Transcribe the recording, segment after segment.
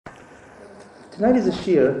Tonight is a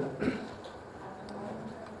shiur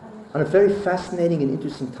on a very fascinating and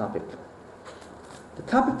interesting topic. The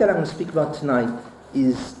topic that I'm going to speak about tonight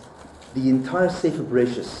is the entire Sefer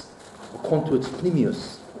Bereishis, according to its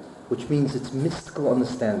pnimius, which means its mystical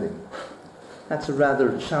understanding. That's a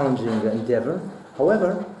rather challenging endeavor.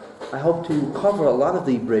 However, I hope to cover a lot of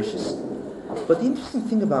the Bereishis. But the interesting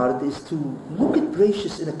thing about it is to look at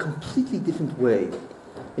Bereishis in a completely different way.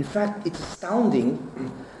 In fact, it's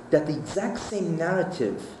astounding that the exact same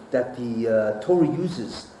narrative that the Torah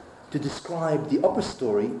uses to describe the upper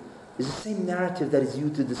story is the same narrative that is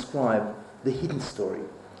used to describe the hidden story.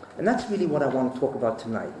 And that's really what I want to talk about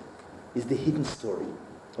tonight, is the hidden story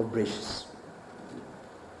of Bereishis.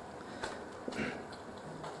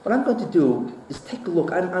 What I'm going to do is take a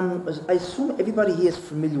look. I assume everybody here is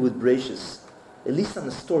familiar with Bereishis, at least on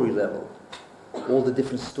the story level, all the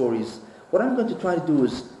different stories. What I'm going to try to do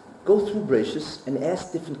is go through Bereishis and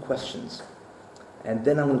ask different questions. And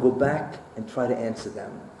then I'm going to go back and try to answer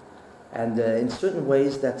them. And in certain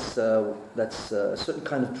ways, that's a certain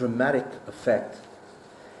kind of dramatic effect.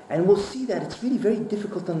 And we'll see that it's really very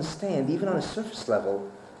difficult to understand, even on a surface level,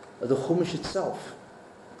 the Chumash itself.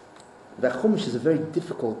 That Chumash is a very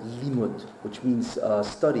difficult limud, which means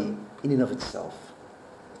study in and of itself.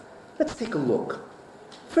 Let's take a look.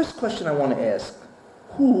 First question I want to ask,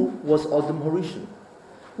 who was Adam Harishon?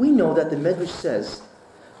 We know that the Medrash says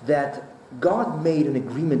that God made an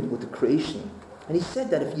agreement with the creation, and he said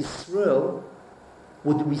that if Yisrael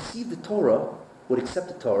would receive the Torah, would accept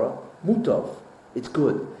the Torah, mutav, it's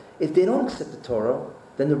good. If they don't accept the Torah,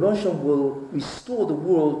 then the Rosh will restore the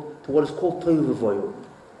world to what is called Tohu V'Voyu.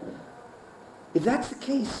 If that's the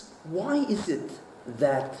case, why is it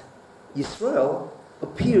that Yisrael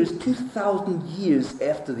appears 2,000 years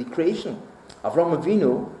after the creation? Avraham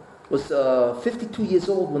Avinu was 52 years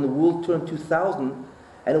old when the world turned 2000,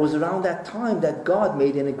 and it was around that time that God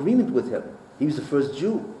made an agreement with him. He was the first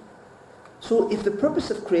Jew. So if the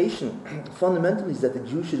purpose of creation fundamentally is that the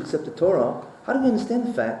Jews should accept the Torah, how do we understand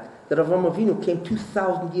the fact that Avraham Avinu came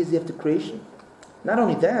 2,000 years after creation? Not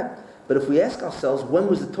only that, but if we ask ourselves, when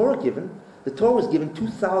was the Torah given? The Torah was given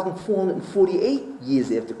 2,448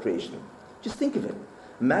 years after creation. Just think of it.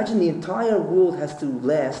 Imagine the entire world has to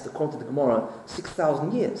last, according to the Gemara,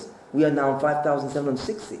 6,000 years. We are now in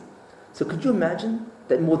 5,760. So could you imagine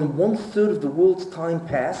that more than 1/3 of the world's time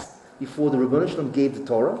passed before the Rebbeinu Shalom gave the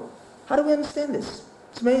Torah? How do we understand this?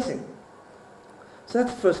 It's amazing. So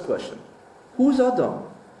that's the first question. Who is Adam?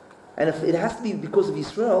 And if it has to be because of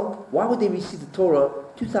Israel, why would they receive the Torah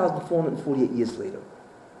 2,448 years later?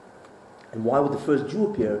 And why would the first Jew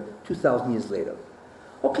appear 2,000 years later?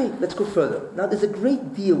 Okay, let's go further. Now, there's a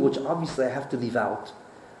great deal which obviously I have to leave out.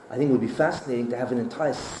 I think it would be fascinating to have an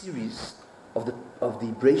entire series of the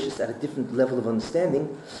Bereishis at a different level of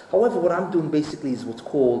understanding. However, what I'm doing basically is what's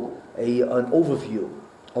called an overview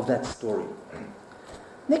of that story.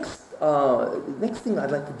 Next thing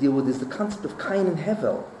I'd like to deal with is the concept of Cain and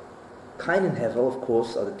Hevel. Cain and Hevel, of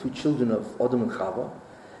course, are the two children of Adam and Chava.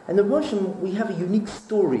 And in Russian, we have a unique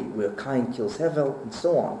story where Cain kills Hevel and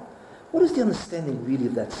so on. What is the understanding really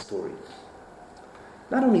of that story?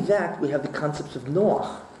 Not only that, we have the concepts of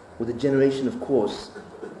Noach, where the generation, of course,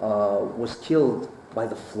 was killed by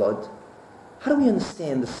the flood. How do we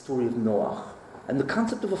understand the story of Noach and the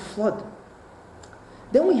concept of a flood?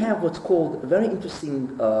 Then we have what's called a very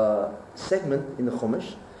interesting segment in the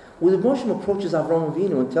Chumash, where the Moshe approaches Avraham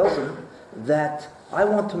Avinu and tells him that I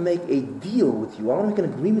want to make a deal with you. I want to make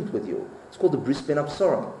an agreement with you. It's called the Bris Ben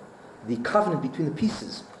Absarim, the covenant between the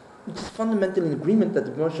pieces, which is fundamentally an agreement that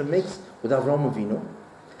the Moshe makes with Avraham Avinu.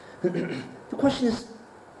 The question is,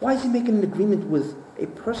 why is he making an agreement with a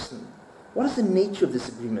person? What is the nature of this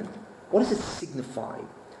agreement? What does it signify?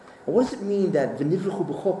 And what does it mean that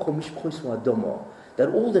that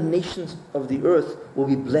all the nations of the earth will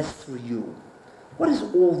be blessed through you? What does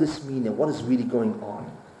all this mean, and what is really going on?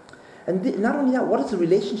 And not only that, what is the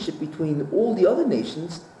relationship between all the other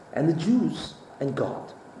nations and the Jews and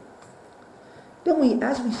God? Then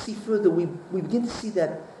as we see further, we begin to see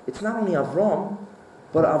that it's not only Avram,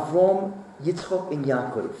 but Avram, Yitzchak, and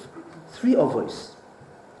Yaakov. 3 avos.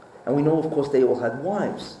 And we know, of course, they all had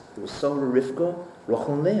wives. There was Sarah, Rivka,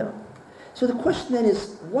 Rachel, and Leah. So the question then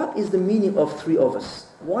is, what is the meaning of 3 avos?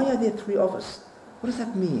 Why are there 3 avos? What does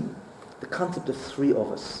that mean? The concept of 3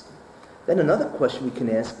 avos. Then another question we can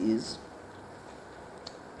ask is,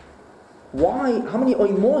 how many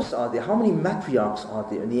oimos are there? How many matriarchs are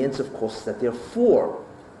there? And the answer, of course, is that there are 4.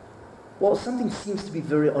 Well, something seems to be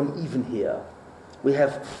very uneven here. We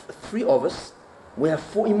have 3 avos, we have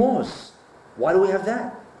 4 imos. Why do we have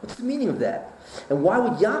that? What's the meaning of that? And why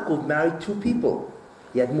would Yaakov marry 2 people?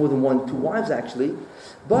 He had more than two wives actually,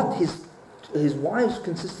 but his wives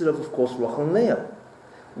consisted of course, Rachel and Leah.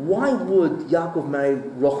 Why would Yaakov marry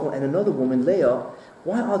Rachel and another woman, Leah?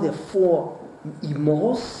 Why are there 4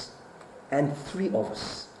 imos and 3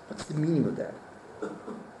 avos? What's the meaning of that?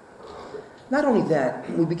 Not only that,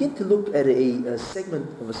 we begin to look at a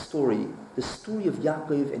segment of a story, the story of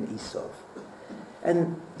Yaakov and Esau.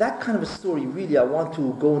 And that kind of a story, really, I want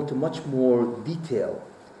to go into much more detail.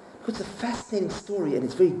 Because it's a fascinating story and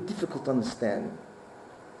it's very difficult to understand.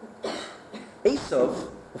 Esau,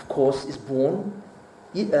 of course, is born.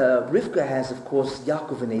 Rivka has, of course,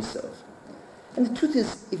 Yaakov and Esau. And the truth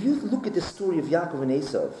is, if you look at the story of Yaakov and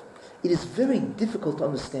Esau, it is very difficult to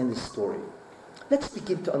understand this story. Let's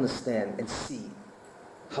begin to understand and see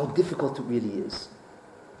how difficult it really is.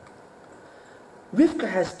 Rivka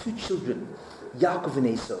has 2 children, Yaakov and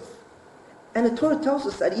Esau. And the Torah tells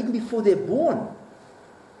us that even before they're born,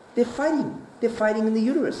 they're fighting. They're fighting in the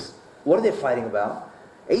uterus. What are they fighting about?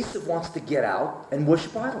 Esau wants to get out and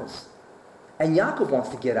worship idols. And Yaakov wants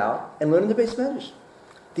to get out and learn in the Beis Medrash.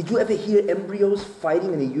 Did you ever hear embryos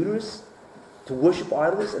fighting in the uterus to worship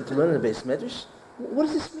idols and to learn in the Beis Medrash? What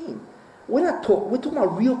does this mean? We're talking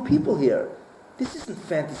about real people here. This isn't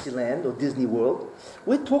Fantasyland or Disney World.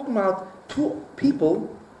 We're talking about 2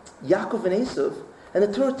 people, Yaakov and Esau, and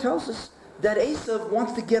the Torah tells us that Esau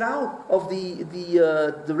wants to get out of the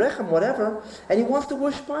rechem, whatever, and he wants to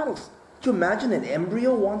worship idols. Do you imagine an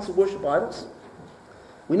embryo wants to worship idols?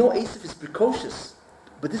 We know Esau is precocious,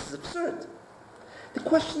 but this is absurd. The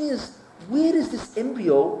question is, where does this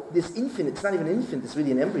embryo, this infant, it's not even an infant, it's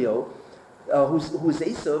really an embryo, who is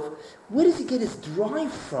Esau, where does he get his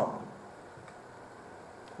drive from?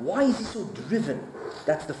 Why is he so driven?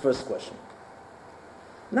 That's the first question.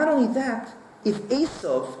 Not only that, if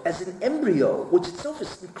Esau, as an embryo, which itself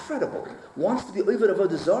is incredible, wants to be over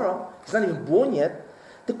Avodah Zarah, he's not even born yet,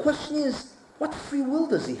 the question is, what free will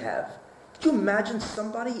does he have? Could you imagine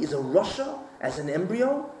somebody is a Russia as an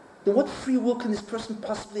embryo? Then what free will can this person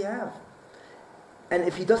possibly have? And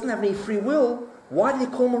if he doesn't have any free will, why do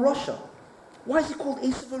they call him a Russia? Why is he called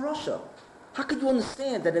Esau a Russia? How could you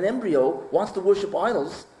understand that an embryo wants to worship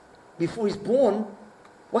idols before he's born?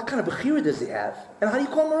 What kind of bechira does he have? And how do you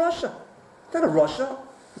call him a Russia? It's not a Russia.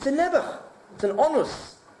 It's a Nebuch. It's an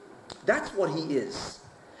Onus. That's what he is.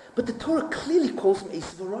 But the Torah clearly calls him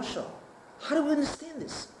Esau a Russia. How do we understand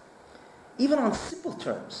this? Even on simple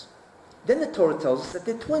terms. Then the Torah tells us that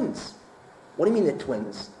they're twins. What do you mean they're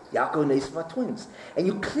twins? Yaakov and Esau are twins. And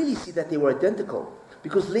you clearly see that they were identical.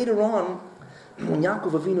 Because later on, when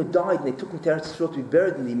Yaakov Avinu died and they took him to Eretz Yisrael to be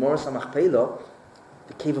buried in the Moras HaMachpelah,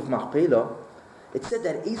 the cave of Machpelah, it said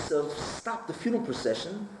that Esau stopped the funeral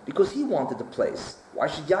procession because he wanted the place. Why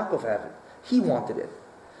should Yaakov have it? He wanted it.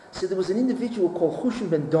 So there was an individual called Hushim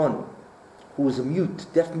ben Don, who was a mute,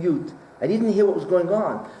 deaf mute, and he didn't hear what was going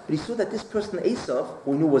on. But he saw that this person, Esau,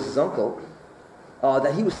 who he knew was his uncle,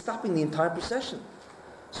 that he was stopping the entire procession.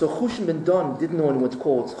 So Hushim ben Don didn't know anyone's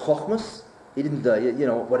called Chochmas. He didn't,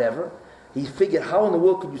 whatever. He figured, how in the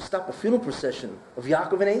world could you stop a funeral procession of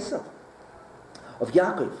Yaakov and Esau? Of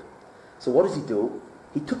Yaakov. So what does he do?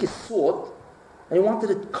 He took his sword and he wanted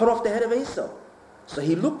to cut off the head of Esau. So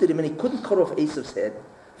he looked at him and he couldn't cut off Esau's head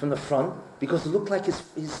from the front because it looked like his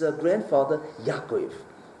grandfather, Yaakov,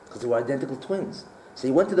 because they were identical twins. So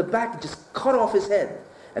he went to the back and just cut off his head.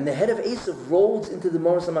 And the head of Esau rolls into the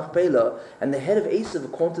Moras HaMachpelah, and the head of Esau,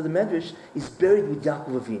 according to the Medrash, is buried with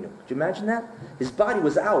Yaakov Avinu. Could you imagine that? His body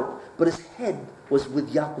was out, but his head was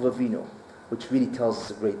with Yaakov Avinu, which really tells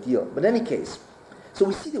us a great deal. But in any case, so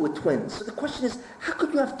we see they were twins. So the question is, how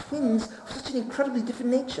could you have twins of such an incredibly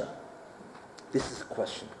different nature? This is a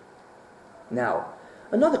question. Now,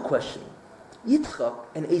 another question. Yitzchak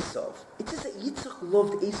and Esau. It says that Yitzchak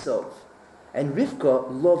loved Esau, and Rivka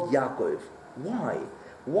loved Yaakov. Why?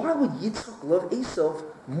 Why would Yitzchak love Esau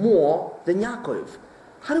more than Yaakov?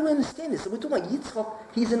 How do we understand this? So we're talking about Yitzchak,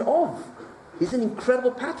 he's an Ov. He's an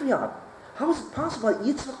incredible patriarch. How is it possible that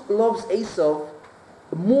Yitzchak loves Esau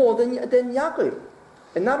more than Yaakov?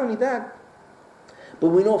 And not only that, but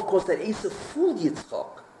we know, of course, that Esau fooled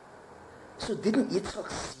Yitzchak. So didn't Yitzchak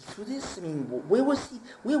see through this? I mean, where was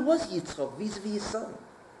Yitzchak vis-a-vis his son?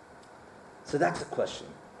 So that's a question.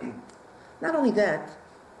 Not only that,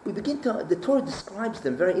 the Torah describes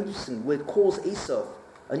them very interesting, where it calls Esau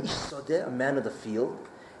an ish sadeh, a man of the field,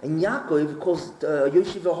 and Yaakov calls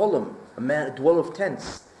Yoshiv Holam, a dweller of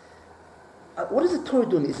tents. What is the Torah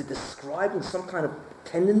doing? Is it describing some kind of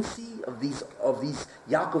tendency of these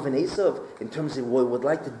Yaakov and Esau in terms of what it would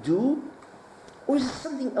like to do? Or is it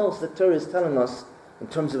something else that Torah is telling us in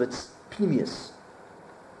terms of its pneumius?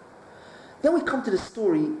 Then we come to the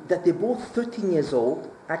story that they're both 13 years old.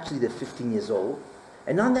 Actually, they're 15 years old.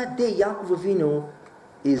 And on that day, Yaakov Avinu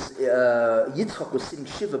Yitzchak was sitting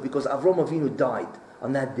shiva because Avram Avinu died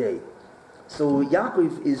on that day. So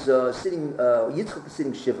Yaakov is Yitzchak is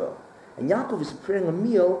sitting shiva. And Yaakov is preparing a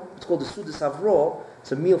meal. It's called the Sudas Avro.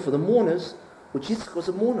 It's a meal for the mourners, which Yitzchak was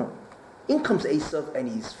a mourner. In comes Esav, and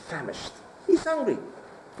he's famished. He's hungry,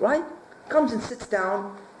 right? Comes and sits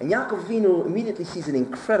down, and Yaakov Avinu immediately sees an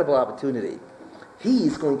incredible opportunity. He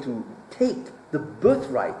is going to take the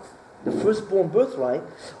birthright, the firstborn birthright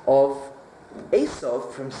of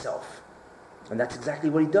Esav for himself. And that's exactly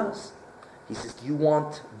what he does. He says, do you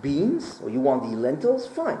want beans or you want the lentils?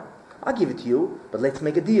 Fine, I'll give it to you, but let's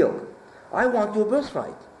make a deal. I want your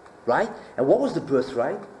birthright, right? And what was the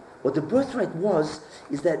birthright? What the birthright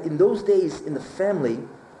is that in those days in the family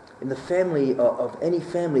of any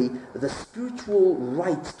family, the spiritual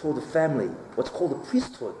rights toward the family, what's called the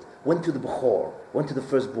priesthood, went to the Bechor, went to the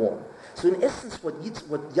firstborn. So in essence, what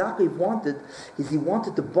Yaakov wanted is he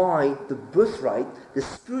wanted to buy the birthright, the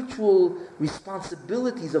spiritual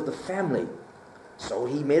responsibilities of the family. So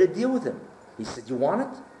he made a deal with him. He said, you want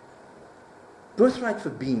it? Birthright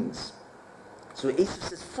for beans. So Esav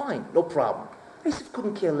says, fine, no problem. Esav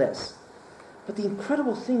couldn't care less. But the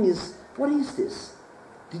incredible thing is, what is this?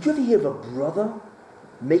 Did you ever hear of a brother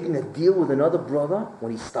making a deal with another brother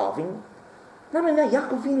when he's starving? Not only that,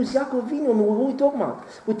 Yaakov Avinu is Yaakov Avinu. I mean, what are we talking about?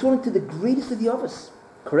 We're talking to the greatest of the others,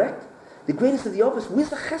 correct? The greatest of the others. Where's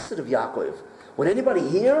the chesed of Yaakov? Would anybody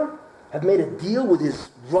here have made a deal with his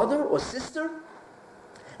brother or sister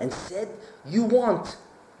and said, you want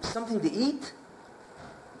something to eat?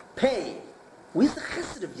 Pay. Where's the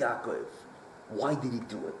chesed of Yaakov? Why did he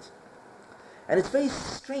do it? And it's very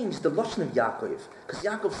strange, the lashon of Yaakov, because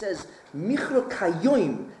Yaakov says, Michro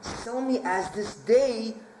kayoim, sell me as this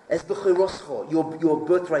day, as b'chiroscho, your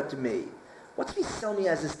birthright to me. What's mean sell me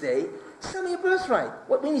as this day? Sell me your birthright.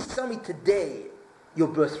 What means sell me today your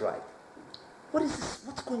birthright? What is this?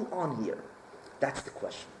 What's going on here? That's the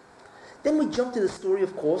question. Then we jump to the story,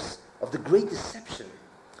 of course, of the great deception,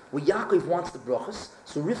 where Yaakov wants the brachas,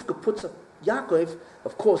 so Rivka puts up Yaakov,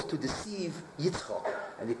 of course, to deceive Yitzchak.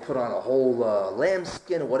 And they put on a whole lamb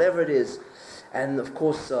skin or whatever it is. And of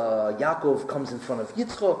course, Yaakov comes in front of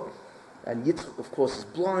Yitzchak. And Yitzchak, of course, is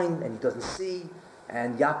blind and he doesn't see.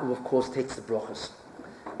 And Yaakov, of course, takes the brachas.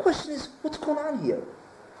 The question is, what's going on here?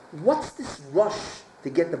 What's this rush to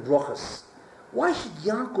get the brachas? Why should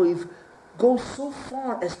Yaakov go so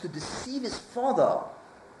far as to deceive his father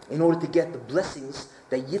in order to get the blessings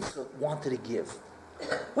that Yitzchak wanted to give?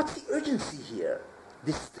 What's the urgency here?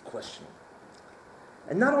 This is the question.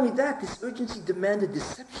 And not only that, this urgency demanded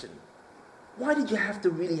deception. Why did you have to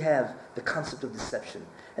really have the concept of deception?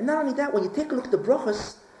 And not only that, when you take a look at the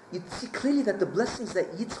brachas, you see clearly that the blessings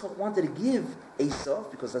that Yitzchak wanted to give Esav,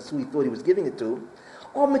 because that's who he thought he was giving it to,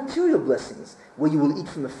 are material blessings, where you will eat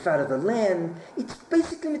from the fat of the land. It's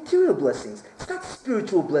basically material blessings. It's not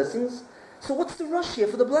spiritual blessings. So what's the rush here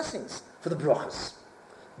for the blessings, for the brachas?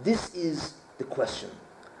 This is the question.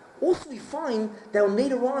 Also, we find that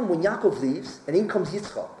later on, when Yaakov leaves, and in comes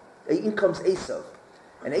Yitzchak, in comes Esav,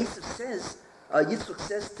 and Esav says, Yitzchak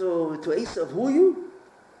says to Esav, who are you?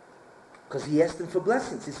 Because he asked him for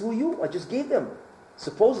blessings. He says, who are you? I just gave them.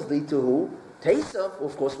 Supposedly to who? To Esav, who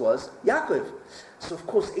of course was Yaakov. So of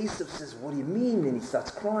course Esav says, what do you mean? And he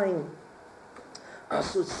starts crying.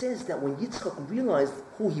 So it says that when Yitzchak realized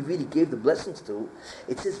who he really gave the blessings to,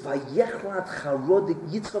 it says, Vayechrat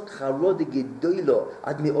Yitzchak charode gedoilo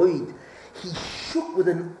ad me'oid. He shook with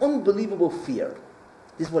an unbelievable fear.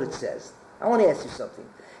 This is what it says. I want to ask you something.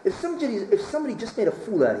 If somebody just made a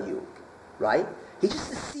fool out of you, right? He just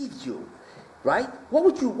deceived you, right?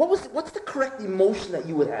 What's the correct emotion that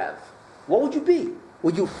you would have? What would you be?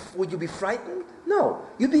 Would you be frightened? No.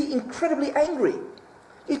 You'd be incredibly angry.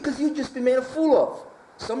 Because you'd just been made a fool of.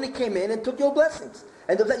 Somebody came in and took your blessings.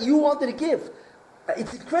 And that you wanted to give.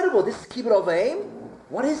 It's incredible. This is kibbud of aim.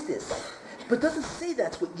 What is this? But it doesn't say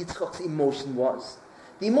that's what Yitzchak's emotion was.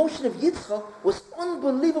 The emotion of Yitzchak was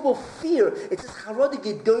unbelievable fear. It says, Charod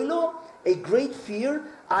gedoilo, a great fear,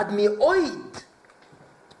 ad me'oid,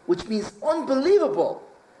 which means unbelievable.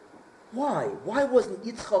 Why? Why wasn't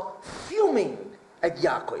Yitzchak fuming at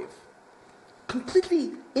Yaakov?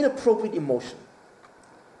 Completely inappropriate emotion.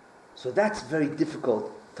 So that's very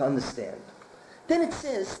difficult to understand. Then it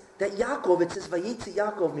says that Yaakov, it says, Vayetze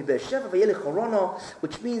Yaakov mi Bereishis vayelech Haran,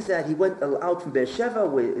 which means that he went out from Beersheba,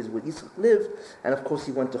 where Yitzchak lived, and of course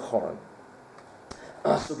he went to Haran.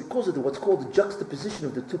 So because of what's called the juxtaposition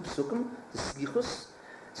of the two psukim, the slichus,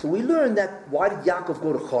 so we learn that why did Yaakov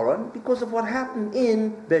go to Haran? Because of what happened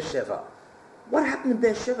in Beersheba. What happened in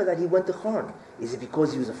Beersheba that he went to Haran? Is it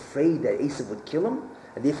because he was afraid that Esav would kill him,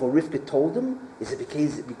 and therefore Rivka told him? Is it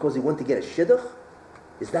because he wanted to get a shidduch?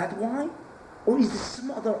 Is that why? Or is there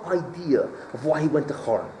some other idea of why he went to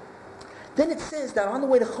Haran? Then it says that on the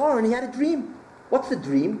way to Haran he had a dream. What's the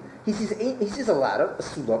dream? He sees a ladder, a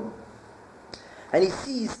sulam, and he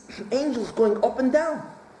sees angels going up and down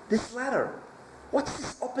this ladder. What's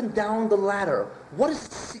this up and down the ladder? What does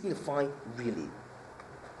it signify really?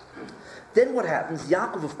 Then what happens?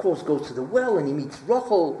 Yaakov, of course, goes to the well and he meets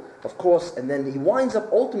Rachel, of course, and then he winds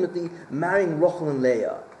up ultimately marrying Rachel and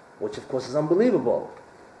Leah, which of course is unbelievable.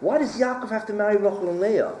 Why does Yaakov have to marry Rachel and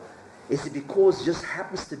Leah? Is it because it just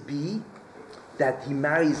happens to be that he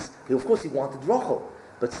marries, of course he wanted Rachel,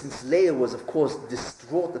 but since Leah was of course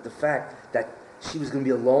distraught at the fact that she was going to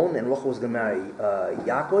be alone and Rachel was going to marry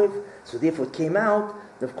Yaakov, so therefore it came out,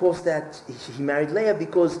 of course, that he married Leah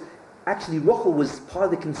because actually Rachel was part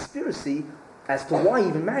of the conspiracy as to why he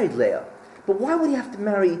even married Leah. But why would he have to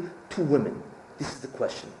marry two women? This is the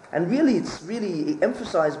question. And really it's really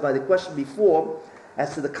emphasized by the question before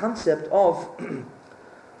as to the concept of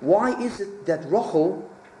why is it that Rachel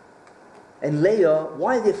and Leah,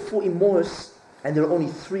 why are there 4 Imors and there are only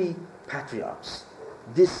 3 patriarchs?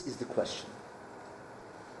 This is the question.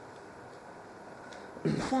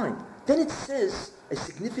 Fine. Then it says, a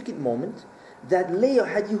significant moment, that Leah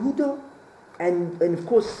had Yehuda, and of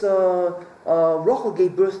course Rachel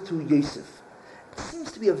gave birth to Yosef. It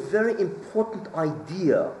seems to be a very important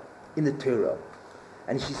idea in the Torah.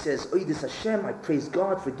 And she says, Oidis Hashem, I praise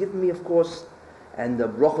God, forgive me, of course. And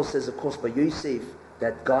Rachel says, of course, by Yosef,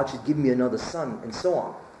 that God should give me another son, and so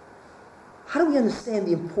on. How do we understand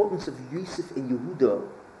the importance of Yosef and Yehuda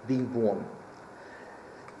being born?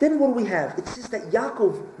 Then what do we have? It says that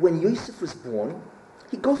Yaakov, when Yosef was born,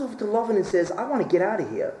 he goes over to Lavan and says, I want to get out of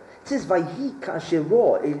here. It says, Vayhi ka'asher,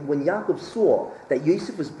 when Yaakov saw that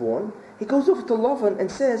Yosef was born, he goes over to Lavan and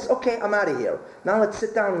says, okay, I'm out of here. Now let's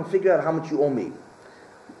sit down and figure out how much you owe me.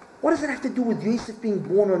 What does it have to do with Yosef being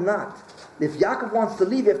born or not? If Yaakov wants to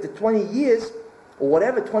leave after 20 years, or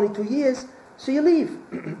whatever, 22 years, so you leave.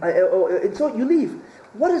 And so you leave.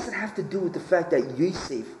 What does it have to do with the fact that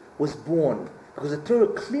Yosef was born? Because the Torah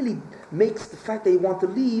clearly makes the fact that he wants to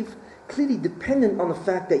leave clearly dependent on the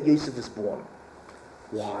fact that Yosef was born.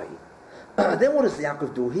 Why? Then what does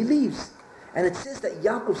Yaakov do? He leaves. And it says that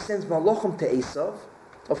Yaakov sends Malachim to Esav,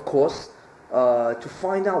 of course, to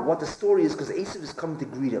find out what the story is, because Esav is coming to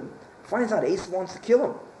greet him. Finds out Esav wants to kill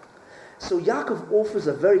him. So Yaakov offers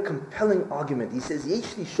a very compelling argument. He says,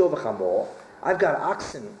 Yeshli Shovach, I've got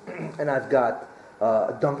oxen and I've got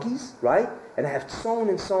donkeys, right? And I have tzon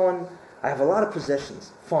and so on. I have a lot of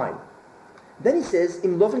possessions. Fine. Then he says,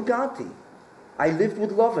 Im Loven Gati. I lived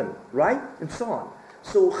with Loven, right? And so on.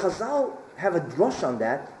 So Chazal have a drush on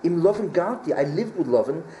that. Im Loven Gati. I lived with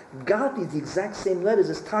Loven. Gati is the exact same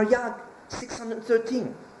letters as Taryag,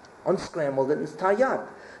 613. Unscrambled and it's Taryag.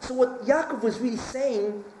 So what Yaakov was really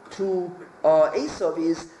saying to Esav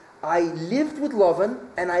is, I lived with Lavan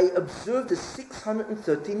and I observed the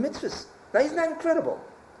 613 mitzvahs. Now isn't that incredible?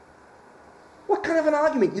 What kind of an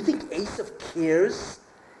argument? You think Esav cares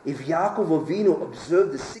if Yaakov Avinu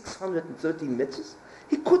observed the 613 mitzvahs?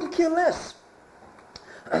 He couldn't care less.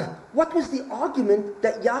 What was the argument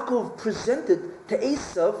that Yaakov presented to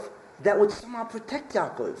Esav that would somehow protect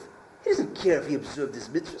Yaakov? He doesn't care if he observed his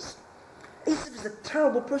mitzvahs. Esav is a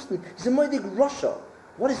terrible person. He's a Moedik Russia.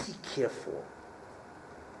 What does he care for?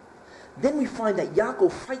 Then we find that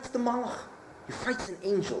Yaakov fights the Malach. He fights an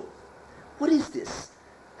angel. What is this?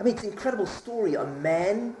 I mean, it's an incredible story. A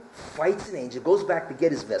man fights an angel, goes back to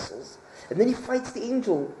get his vessels, and then he fights the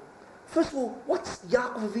angel. First of all, what's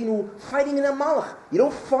Yaakov Avinu fighting in a Malach? You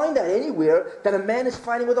don't find that anywhere that a man is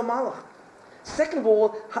fighting with a Malach. Second of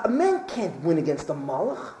all, a man can't win against a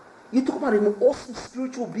Malach. You talk about an awesome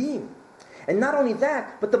spiritual being. And not only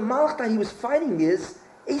that, but the Malach that he was fighting is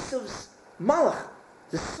Esav's Malach,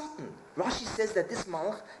 the Satan. Rashi says that this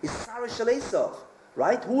Malach is Sarah Shel Esav,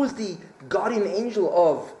 right? Who is the guardian angel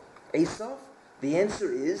of Esav? The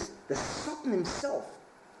answer is the Satan himself.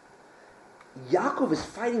 Yaakov is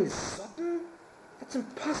fighting the Satan? That's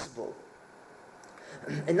impossible.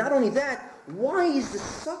 And not only that, why is the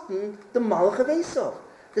Satan the Malach of Esav?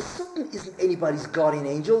 The Satan isn't anybody's guardian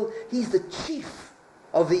angel. He's the chief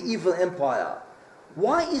of the evil empire.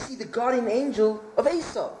 Why is he the guardian angel of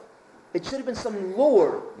Esav? It should have been some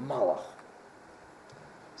lower Malach.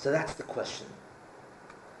 So that's the question.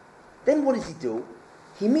 Then what does he do?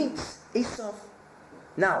 He meets Esav.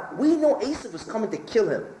 Now, we know Esav was coming to kill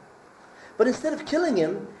him. But instead of killing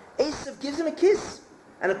him, Esav gives him a kiss.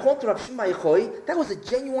 And according to Rav Shimon Bar Yochai, that was a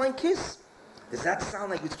genuine kiss. Does that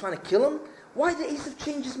sound like he was trying to kill him? Why did Esav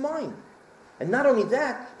change his mind? And not only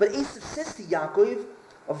that, but Esav says to Yaakov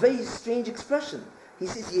a very strange expression. He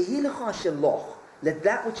says, Yehi lecha asher loch, let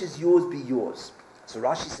that which is yours be yours. So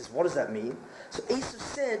Rashi says, what does that mean? So Esav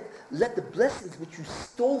said, let the blessings which you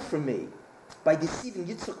stole from me by deceiving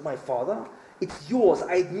Yitzchak, my father, it's yours.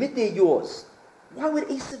 I admit they're yours. Why would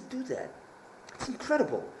Esav do that? It's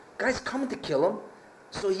incredible. Guy's coming to kill him.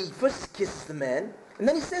 So he first kisses the man, and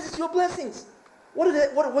then he says, it's your blessings. What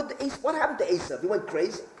happened to Esav? He went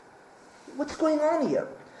crazy. What's going on here?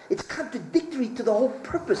 It's contradictory to the whole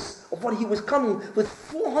purpose of what he was coming with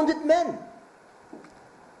 400 men.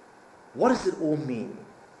 What does it all mean?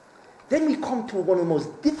 Then we come to one of the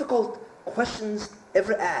most difficult questions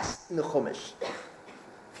ever asked in the Chumash.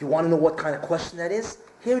 If you want to know what kind of question that is,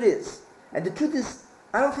 here it is. And the truth is,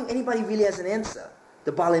 I don't think anybody really has an answer.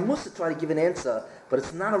 The Baalei Musa try to give an answer, but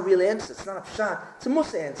it's not a real answer. It's not a pshat. It's a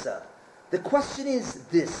Musa answer. The question is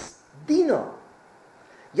this. Dinah.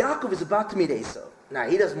 Yaakov is about to meet Esau. Now,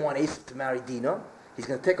 he doesn't want Esau to marry Dinah. He's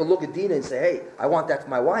going to take a look at Dinah and say, hey, I want that for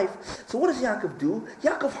my wife. So what does Yaakov do?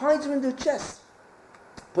 Yaakov hides her into a chest.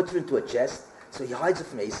 Puts her into a chest. So he hides her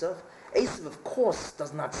from Esau. Esau, of course,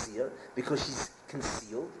 does not see her because she's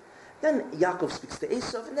concealed. Then Yaakov speaks to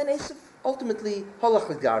Esau, and then Esau ultimately, halach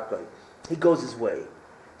l'darkei, he goes his way.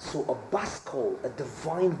 So a baskol, a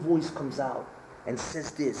divine voice comes out and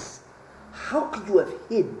says this, how could you have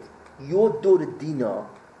hid your daughter Dinah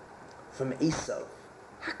from Esau?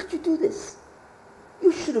 How could you do this?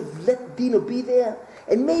 You should have let Dinah be there,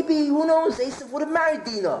 and maybe, who knows, Esau would have married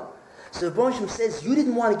Dinah. So the Bereishis says, you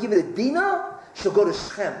didn't want to give it to Dinah, she'll go to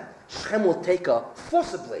Shechem. Shechem will take her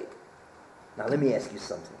forcibly. Now let me ask you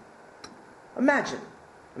something. Imagine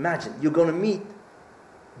you're going to meet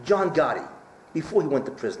John Gotti before he went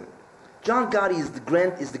to prison. John Gotti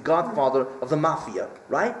is the godfather of the mafia,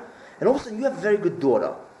 right? And all of a sudden you have a very good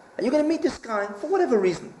daughter. And you're going to meet this guy for whatever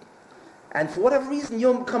reason. And for whatever reason,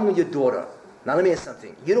 you'll come with your daughter. Now let me ask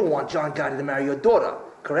something. You don't want John Gotti to marry your daughter,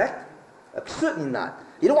 correct? Certainly not.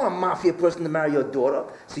 You don't want a mafia person to marry your daughter.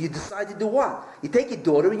 So you decide to do what? You take your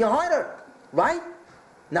daughter and you hide her, right?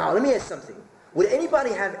 Now let me ask something. Would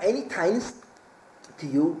anybody have any kindness to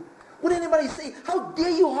you? Would anybody say, how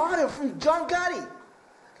dare you hide her from John Gotti?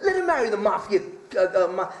 Let him marry the mafia,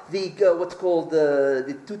 what's called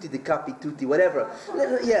the tutti, the capi tutti, whatever.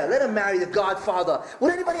 Let him marry the godfather.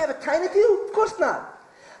 Would anybody have a kindness to you? Of course not.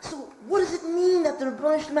 So what does it mean that the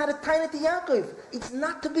Rebbeinu Shalom had a kindness to Yaakov? It's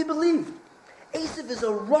not to be believed. Esav is a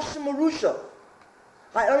Rasha Marusha.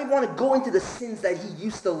 I don't even want to go into the sins that he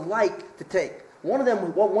used to like to take. One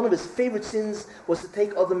of his favorite sins was to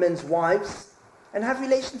take other men's wives and have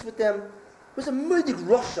relations with them. It was a murdered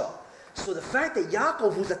Rasha. So the fact that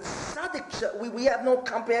Yaakov, who's a tzaddik, we have no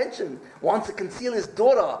comprehension, wants to conceal his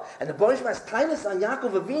daughter, and the Baruch has kindness on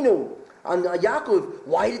Yaakov Avinu, on Yaakov,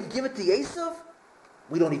 why he didn't give it to Esav?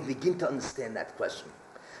 We don't even begin to understand that question.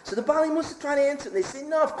 So the Baalei Musa try to answer, and they say,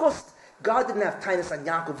 no, of course, God didn't have kindness on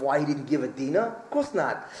Yaakov, why he didn't give it Dinah? Of course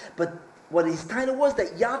not. But what his kindness was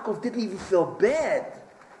that Yaakov didn't even feel bad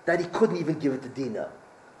that he couldn't even give it to Dinah.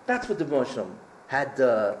 That's what the Moshe had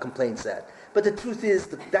complaints at. But the truth is,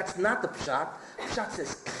 that's not the Pshat. Pshat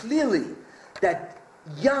says clearly that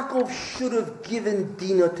Yaakov should have given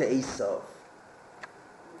Dinah to Esau.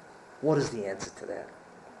 What is the answer to that?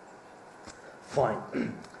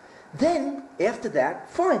 Fine. Then, after that,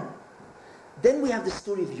 fine. Then we have the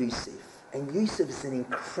story of Yosef. And Yosef is an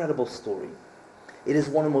incredible story. It is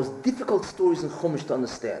one of the most difficult stories in Chumash to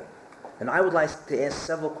understand. And I would like to ask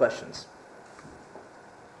several questions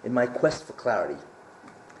in my quest for clarity.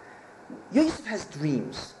 Yosef has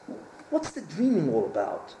dreams. What's the dreaming all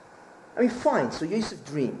about? I mean, fine, so Yosef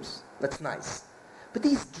dreams. That's nice. But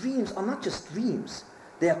these dreams are not just dreams.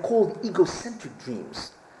 They are called egocentric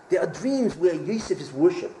dreams. They are dreams where Yosef is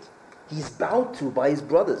worshipped. He's bowed to by his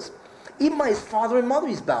brothers. Even by his father and mother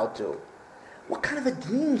he's bowed to. What kind of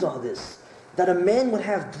dreams are this? That a man would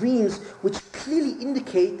have dreams which clearly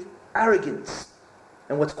indicate arrogance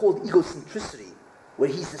and what's called egocentricity, where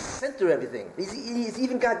he's the center of everything. He's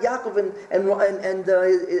even got Yaakov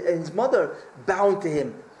and his mother bound to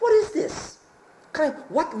him. What is this?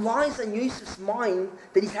 What lies in Yosef's mind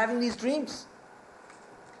that he's having these dreams?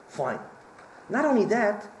 Fine. Not only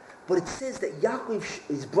that, but it says that Yaakov,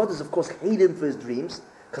 his brothers, of course, hated him for his dreams,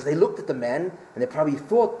 because they looked at the man, and they probably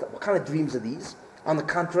thought, what kind of dreams are these? On the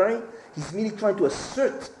contrary, he's merely trying to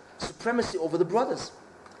assert supremacy over the brothers.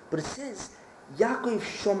 But it says, Yaakov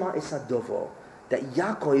Shoma Esadovo, that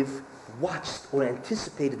Yaakov watched or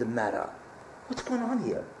anticipated the matter. What's going on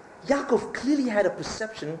here? Yaakov clearly had a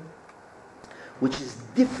perception which is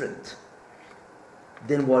different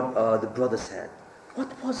than what the brothers had.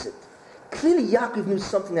 What was it? Clearly Yaakov knew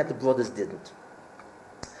something that the brothers didn't.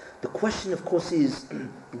 The question, of course, is,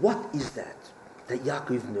 what is that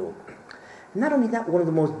Yaakov knew? Not only that, one of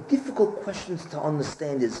the most difficult questions to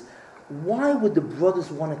understand is, why would the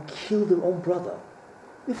brothers want to kill their own brother?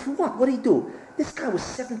 For what? What did he do? This guy was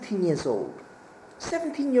 17 years old.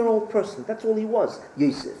 17-year-old person. That's all he was,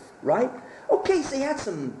 Yosef, right? Okay, so he had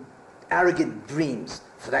some arrogant dreams.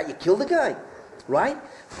 For that, you kill the guy, right?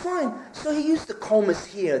 Fine. So he used to comb his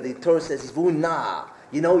hair. The Torah says he's very nah.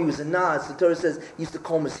 He was a nah. So the Torah says he used to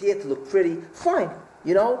comb his hair to look pretty. Fine.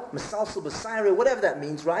 Masalsal Basira, whatever that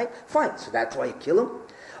means, right? Fine. So that's why you kill him.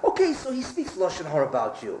 Okay, so he speaks Lashon Hara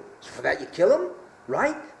about you. So for that, you kill him,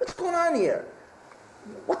 right? What's going on here?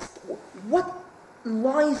 What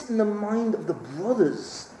lies in the mind of the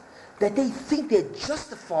brothers that they think they're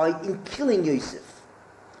justified in killing Yosef?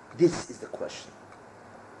 This is the question.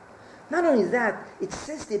 Not only that, it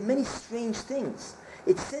says there are many strange things.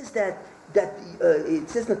 It says it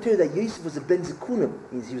says in the Torah that Yosef was a ben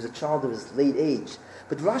zikunim, means he was a child of his late age.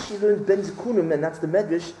 But Rashi learns ben zikunim, and that's the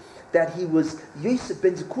Medrash, that he was Yosef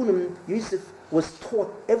ben zikunim. Yosef was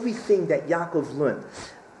taught everything that Yaakov learned.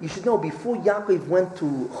 You should know, before Yaakov went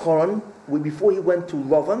to Haran, before he went to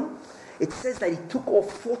Lavan, it says that he took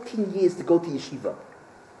off 14 years to go to yeshiva.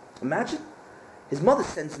 Imagine. His mother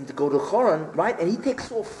sends him to go to Haran, right? And he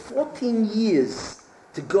takes off 14 years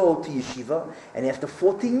to go to yeshiva. And after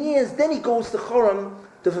 14 years, then he goes to Haran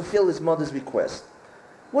to fulfill his mother's request.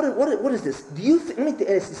 What is this? Let me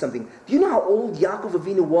ask you something. Do you know how old Yaakov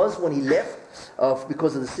Avinu was when he left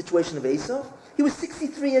because of the situation of Esau? He was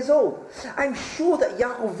 63 years old. I'm sure that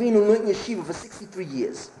Yaakov Avinu learned yeshiva for 63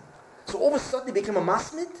 years. So all of a sudden he became a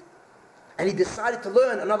masmid, and he decided to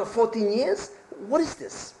learn another 14 years? What is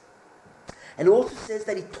this? And it also says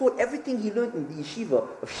that he taught everything he learned in the yeshiva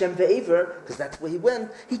of Shem Ve'ever, because that's where he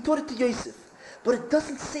went. He taught it to Yosef. But it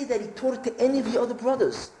doesn't say that he taught it to any of the other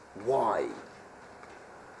brothers. Why?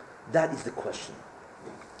 That is the question.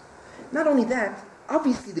 Not only that,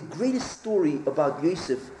 obviously the greatest story about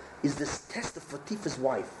Yosef is this test of Potiph's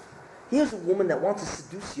wife. Here's a woman that wants to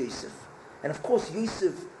seduce Yosef. And of course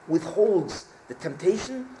Yosef withholds the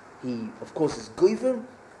temptation. He, of course, is goiver,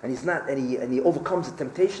 and he overcomes the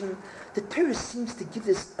temptation. The Torah seems to give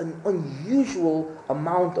this an unusual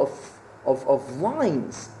amount of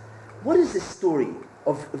lines. What is this story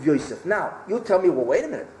of Yosef? Now, you'll tell me, well, wait a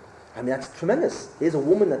minute. That's tremendous. Here's a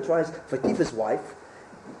woman that tries, Potiph's wife,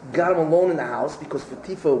 got him alone in the house because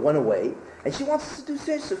Potiphar went away, and she wants to seduce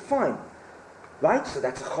Yosef. Fine. Right? So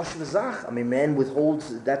that's a choshev zach. Man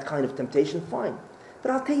withholds that kind of temptation. Fine.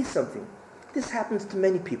 But I'll tell you something. This happens to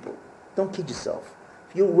many people. Don't kid yourself.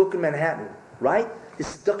 If you work in Manhattan, right? The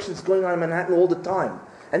seduction's going on in Manhattan all the time.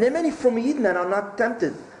 And there are many from Eden that are not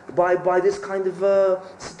tempted by this kind of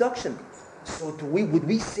seduction. So would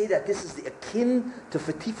we say that this is akin to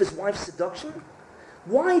Potiph's wife's seduction?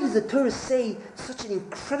 Why does the Torah say such an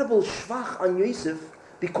incredible shvach on Yosef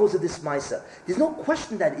because of this Maisa? There's no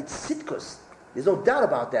question that it's sitkus. There's no doubt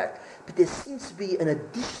about that. But there seems to be an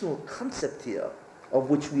additional concept here of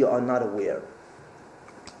which we are not aware.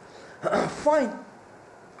 Fine.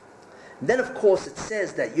 Then, of course, it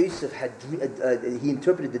says that Yosef he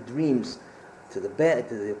interpreted the dreams to the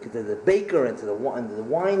baker and to the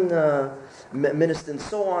wine minister and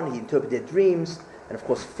so on. He interpreted their dreams. And, of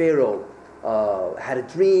course, Pharaoh had a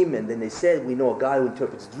dream, and then they said, we know a guy who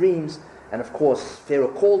interprets dreams. And, of course, Pharaoh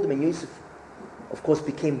called him, and Yosef, of course,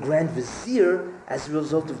 became Grand Vizier as a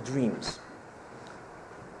result of dreams.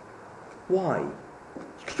 Why?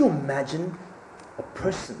 Could you imagine a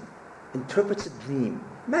person interprets a dream?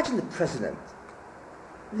 Imagine the president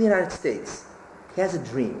of the United States. He has a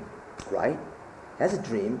dream, right? He has a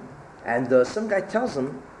dream, and some guy tells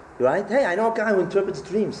him, right, hey, I know a guy who interprets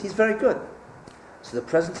dreams. He's very good. So the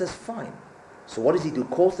president says, fine. So what does he do?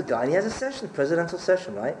 Calls the guy, and he has a session, presidential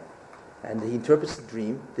session, right? And he interprets the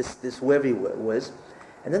dream, this whoever he was.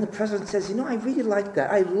 And then the president says, I really like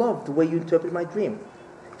that. I love the way you interpret my dream.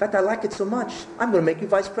 In fact, I like it so much, I'm going to make you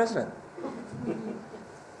vice president.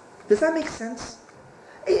 Does that make sense?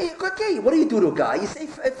 Okay, what do you do to a guy? You say,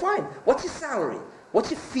 fine, what's your salary? What's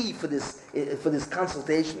your fee for this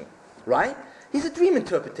consultation? Right? He's a dream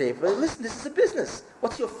interpreter. Listen, this is a business.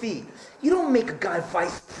 What's your fee? You don't make a guy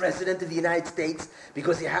vice president of the United States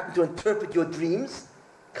because he happened to interpret your dreams.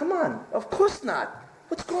 Come on, of course not.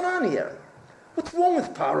 What's going on here? What's wrong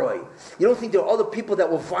with Paroi? You don't think there are other people that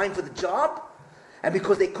were vying for the job? And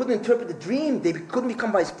because they couldn't interpret the dream, they couldn't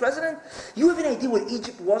become vice president? You have an idea what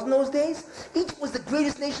Egypt was in those days? Egypt was the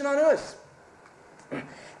greatest nation on earth.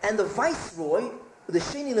 And the viceroy, the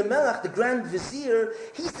Sheni Lamelech, the Grand Vizier,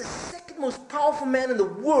 he's the second most powerful man in the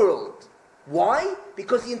world. Why?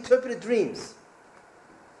 Because he interpreted dreams.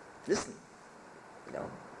 Listen,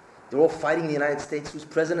 they're all fighting in the United States. Who's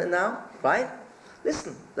president now, right?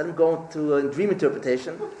 Listen, let them go to a dream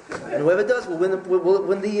interpretation, and whoever does will win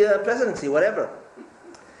the presidency, whatever.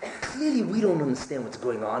 Clearly, we don't understand what's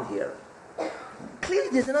going on here. Clearly,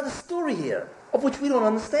 there's another story here, of which we don't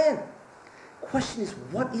understand. Question is,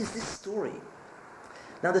 what is this story?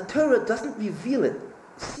 Now, the Torah doesn't reveal it,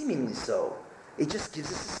 seemingly so. It just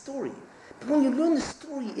gives us a story. But when you learn the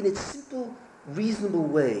story in its simple, reasonable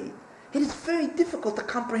way, it is very difficult to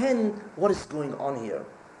comprehend what is going on here.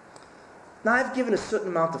 Now, I've given a certain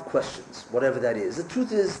amount of questions, whatever that is. The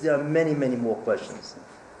truth is, there are many, many more questions,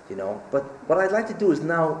 But what I'd like to do is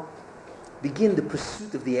now begin the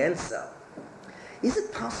pursuit of the answer. Is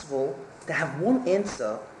it possible to have one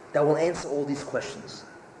answer that will answer all these questions?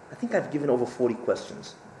 I think I've given over 40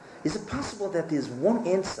 questions. Is it possible that there's one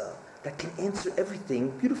answer that can answer everything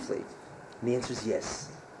beautifully? And the answer is yes.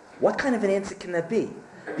 What kind of an answer can that be?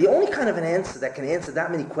 The only kind of an answer that can answer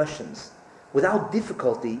that many questions without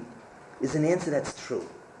difficulty is an answer that's true.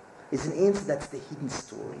 It's an answer that's the hidden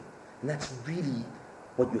story. And that's really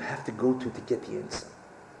what you have to go to get the answer.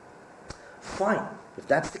 Fine. If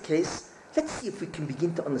that's the case, let's see if we can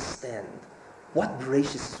begin to understand what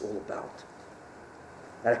Bereishis is all about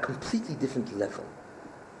at a completely different level.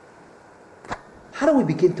 How do we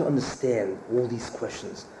begin to understand all these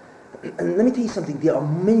questions? And let me tell you something, there are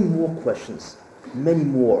many more questions, many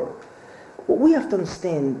more. What we have to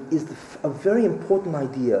understand is a very important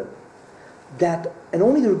idea that, and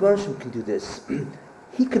only the Rebbeinu Shem can do this,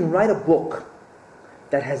 he can write a book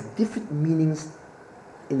that has different meanings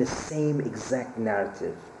in the same exact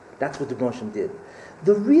narrative. That's what the Rebbeinu Shem did.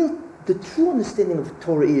 The true understanding of the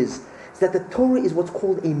Torah is that the Torah is what's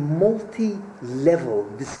called a multi-level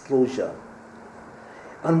disclosure.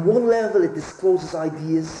 On one level, it discloses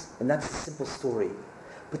ideas, and that's a simple story.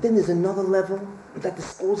 But then there's another level that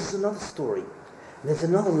discloses another story. And there's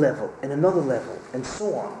another level, and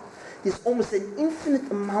so on. There's almost an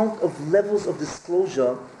infinite amount of levels of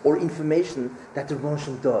disclosure or information that the Rebbeinu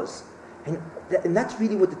Shem does. And that's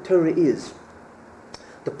really what the Torah is.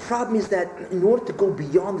 The problem is that in order to go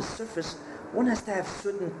beyond the surface, one has to have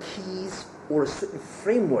certain keys or a certain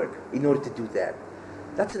framework in order to do that.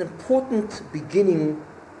 That's an important beginning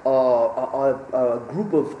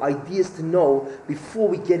group of ideas to know before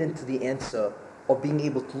we get into the answer of being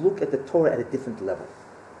able to look at the Torah at a different level.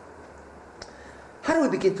 How do we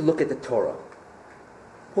begin to look at the Torah?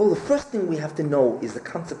 Well, the first thing we have to know is the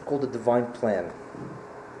concept called the divine plan.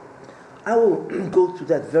 I will go through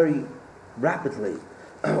that very rapidly,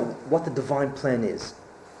 what the divine plan is.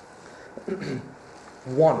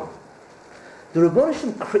 One, the Rebbeinu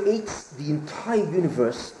Shem creates the entire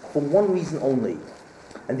universe for one reason only.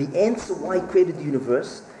 And the answer why he created the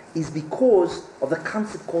universe is because of the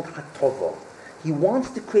concept called Hatova. He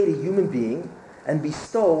wants to create a human being and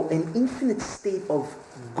bestow an infinite state of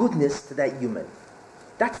goodness to that human.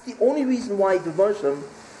 That's the only reason why the Rebbeinu Shem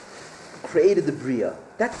created the Bria.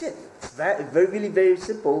 That's it. It's very, really very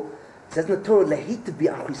simple. It says in the Torah, Lehit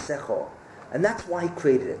bi'achisecho. And that's why he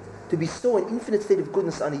created it. To bestow an infinite state of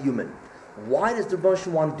goodness on a human. Why does the Rebbeinu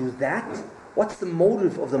Shem want to do that? What's the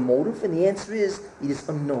motive of the motive? And the answer is, it is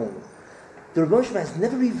unknown. The Rebbeinu Shem has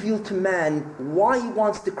never revealed to man why he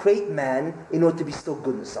wants to create man in order to bestow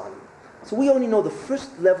goodness on him. So we only know the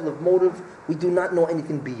first level of motive. We do not know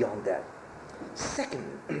anything beyond that. Second,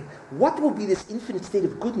 what will be this infinite state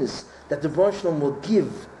of goodness that the Rebbeinu Shem will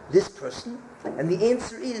give this person? And the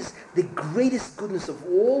answer is the greatest goodness of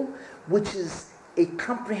all, which is a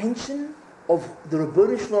comprehension of the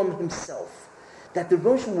Rebbeinu Shem himself. That the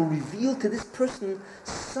Rebbeinu Shem will reveal to this person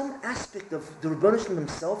some aspect of the Rebbeinu Shem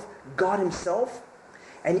himself, God himself,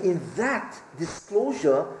 and in that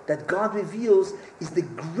disclosure that God reveals is the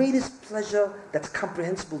greatest pleasure that's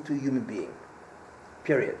comprehensible to a human being.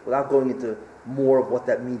 Period. Without going into more of what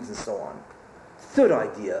that means and so on. Third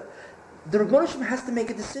idea, the Rebbeinu Shem has to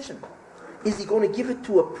make a decision. Is he going to give it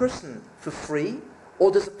to a person for free,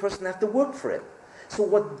 or does a person have to work for it? So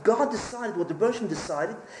what God decided, what the Rebbeinu Shem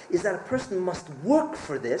decided, is that a person must work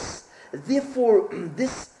for this. Therefore,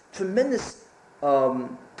 this tremendous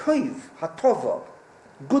toiv, hatova,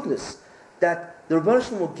 goodness, that the Rebbeinu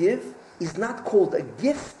Shem will give is not called a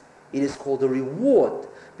gift, it is called a reward,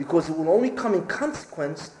 because it will only come in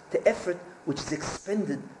consequence to effort which is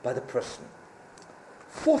expended by the person.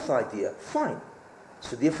 Fourth idea, fine.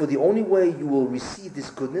 So therefore the only way you will receive this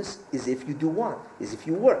goodness is if you do what? Is if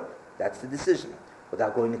you work. That's the decision,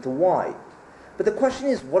 without going into why. But the question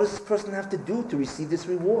is, what does this person have to do to receive this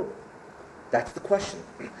reward? That's the question.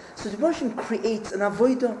 So the Rebbeinu Shem creates an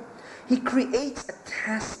avodah. He creates a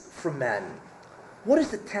task for man. What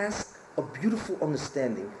is the task of beautiful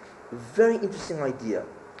understanding? A very interesting idea.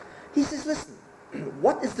 He says, listen,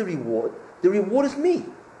 what is the reward? The reward is me.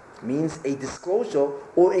 Means a disclosure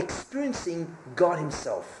or experiencing God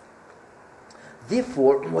himself.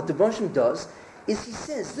 Therefore, what the Bereishis does is he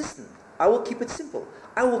says, listen, I will keep it simple.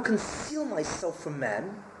 I will conceal myself from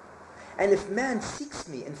man, and if man seeks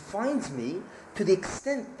me and finds me to the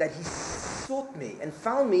extent that he sought me and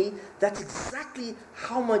found me, that's exactly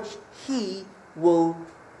how much he will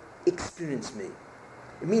experience me.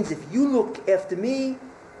 It means if you look after me,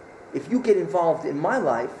 if you get involved in my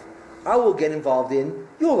life, I will get involved in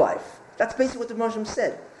your life. That's basically what the Bereishis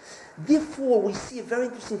said. Therefore, we see a very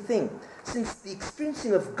interesting thing. Since the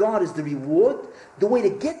experiencing of God is the reward, the way to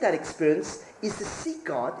get that experience is to seek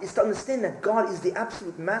God, is to understand that God is the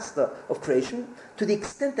absolute master of creation. To the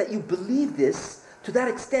extent that you believe this, to that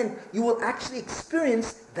extent, you will actually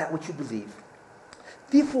experience that which you believe.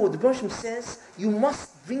 Therefore, the Bereishis says, you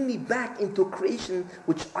must bring me back into a creation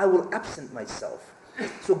which I will absent myself.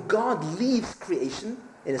 So God leaves creation,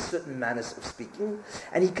 in a certain manner of speaking,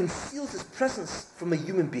 and he conceals his presence from a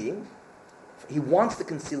human being. He wants to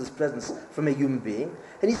conceal his presence from a human being.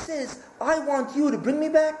 And he says, I want you to bring me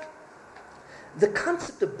back. The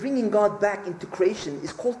concept of bringing God back into creation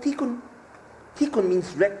is called tikkun. Tikkun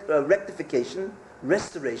means rectification,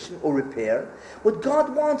 restoration, or repair. What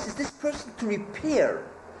God wants is this person to repair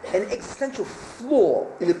an existential flaw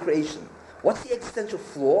in the creation. What's the existential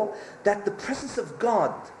flaw? That the presence of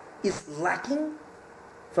God is lacking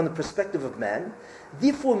from the perspective of man.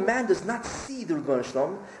 Therefore, man does not see the Ribono Shel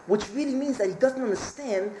Olam, which really means that he doesn't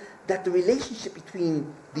understand that the relationship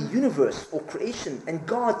between the universe or creation and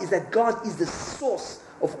God is that God is the source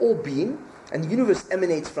of all being, and the universe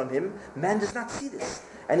emanates from him. Man does not see this.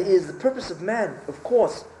 And it is the purpose of man, of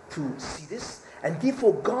course, to see this, and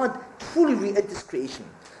therefore God truly re-enters creation.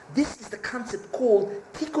 This is the concept called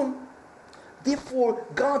tikkun. Therefore,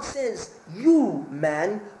 God says, you,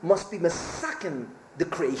 man, must be masaken the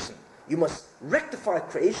creation. You must rectify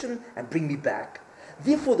creation and bring me back.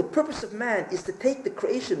 Therefore, the purpose of man is to take the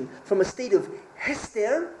creation from a state of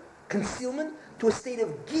hester, concealment, to a state of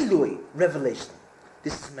gilui, revelation.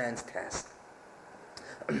 This is man's task.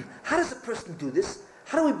 How does a person do this?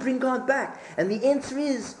 How do we bring God back? And the answer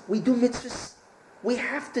is, we do mitzvahs. We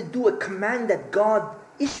have to do a command that God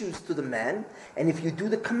issues to the man, and if you do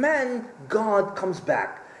the command, God comes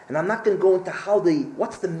back. And I'm not going to go into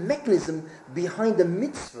what's the mechanism behind the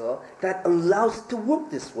mitzvah that allows it to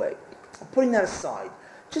work this way. I'm putting that aside.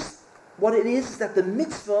 Just what it is that the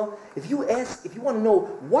mitzvah, if you want to know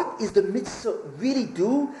what is the mitzvah really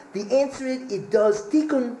do, the answer is it does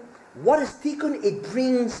tikkun. What is tikkun? It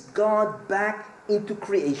brings God back into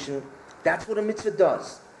creation. That's what a mitzvah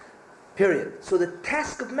does. Period. So the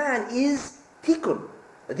task of man is tikkun.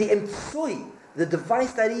 The employee, the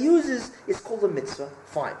device that he uses is called a mitzvah.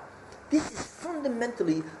 Fine. This is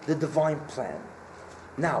fundamentally the divine plan.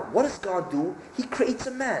 Now, what does God do? He creates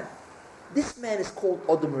a man. This man is called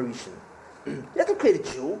Adam Harishon. He doesn't create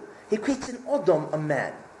a Jew. He creates an Adam, a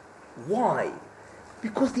man. Why?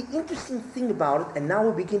 Because the interesting thing about it, and now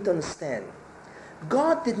we begin to understand,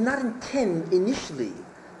 God did not intend initially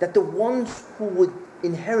that the ones who would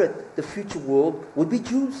inherit the future world would be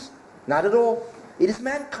Jews. Not at all. It is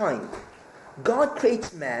mankind. God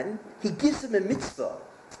creates man. He gives him a mitzvah.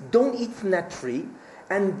 Don't eat from that tree.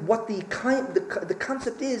 And what the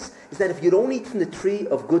concept is that if you don't eat from the tree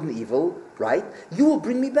of good and evil, right, you will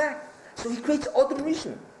bring me back. So he creates Adam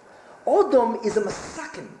Rishon. Adam is a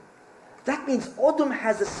masaken. That means Adam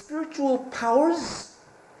has the spiritual powers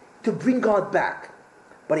to bring God back.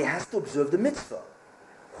 But he has to observe the mitzvah.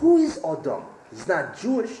 Who is Adam? He's not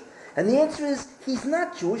Jewish. And the answer is, he's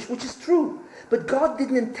not Jewish, which is true. But God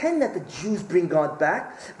didn't intend that the Jews bring God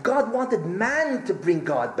back. God wanted man to bring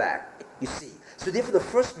God back, you see. So therefore the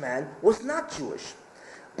first man was not Jewish.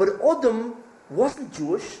 But Adam wasn't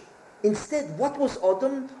Jewish. Instead, what was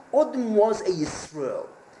Adam? Adam was a Yisrael.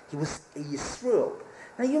 He was a Yisrael.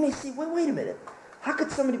 Now you may say, wait a minute. How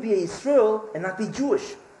could somebody be a Yisrael and not be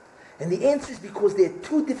Jewish? And the answer is because there are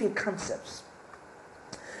two different concepts.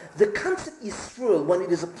 The concept Yisrael, when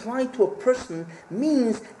it is applied to a person,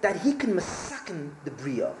 means that he can masaken the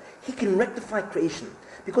Bria. He can rectify creation.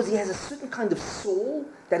 Because he has a certain kind of soul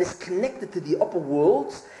that is connected to the upper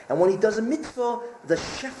worlds. And when he does a mitzvah, the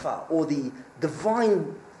shefa, or the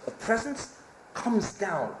divine presence, comes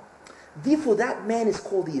down. Therefore, that man is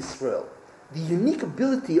called the Yisrael. The unique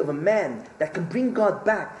ability of a man that can bring God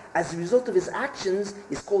back as a result of his actions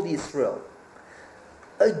is called the Yisrael.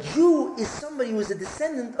 A Jew is somebody who is a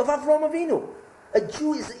descendant of Avraham Avinu. A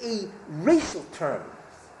Jew is a racial term.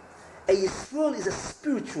 A Yisrael is a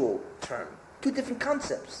spiritual term. Two different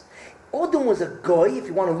concepts. Adam was a goy, if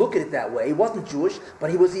you want to look at it that way. He wasn't Jewish, but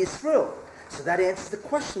he was Yisrael. So that answers the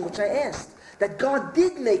question which I asked. That God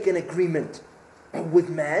did make an agreement with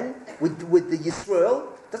man, with the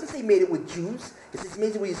Yisrael. It doesn't say he made it with Jews. It says he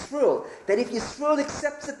made it with Yisrael. That if Yisrael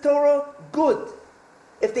accepts the Torah, good.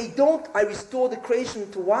 If they don't, I restore the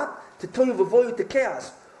creation to what? To tohu vavohu, to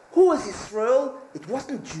chaos. Who was Yisrael? It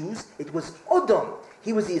wasn't Jews. It was Adam.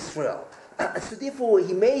 He was Yisrael. So therefore,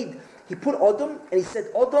 he put Adam, and he said,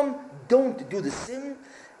 Adam, don't do the sin.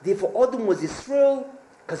 Therefore, Adam was Yisrael,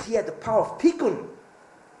 because he had the power of tikkun,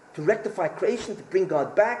 to rectify creation, to bring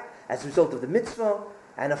God back as a result of the mitzvah.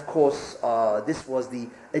 And of course, this was the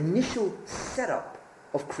initial setup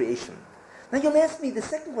of creation. Now you'll ask me, the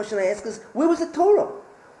second question I ask is, where was the Torah?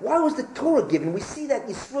 Why was the Torah given? We see that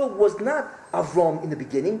Israel was not Avram in the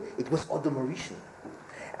beginning, it was Adam Harishon.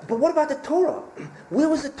 But what about the Torah? Where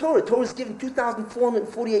was the Torah? Torah was given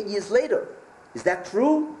 2,448 years later. Is that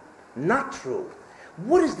true? Not true.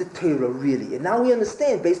 What is the Torah really? And now we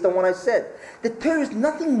understand, based on what I said. The Torah is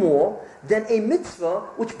nothing more than a mitzvah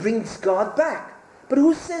which brings God back. But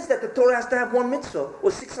who says that the Torah has to have one mitzvah, or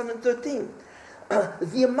 613?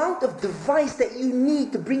 The amount of device that you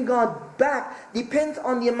need to bring God back depends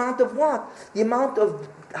on the amount of what? The amount of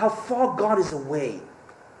how far God is away.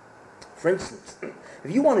 For instance,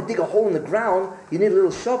 if you want to dig a hole in the ground, you need a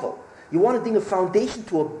little shovel. You want to dig a foundation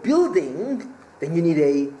to a building, then you need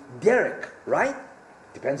a derrick, right?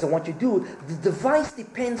 Depends on what you do. The device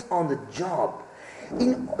depends on the job.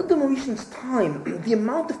 In Adam Harishon's time, the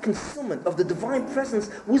amount of concealment of the divine presence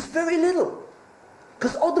was very little.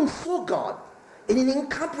 Because Adam saw God in an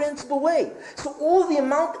incomprehensible way. So all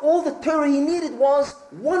the Torah he needed was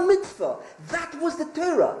one mitzvah. That was the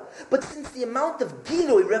Torah. But since the amount of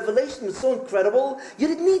Gilui, revelation, was so incredible, you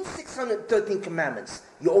didn't need 613 commandments.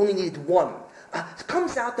 You only needed one. It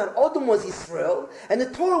comes out that Adam was Israel, and the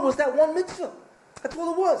Torah was that one mitzvah. That's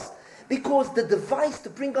all it was. Because the device to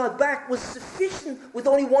bring God back was sufficient with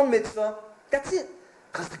only one mitzvah. That's it.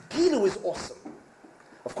 Because the Gilui is awesome.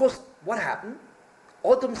 Of course, what happened?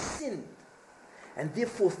 Adam sinned. And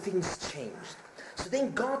therefore things changed. So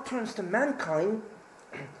then God turns to mankind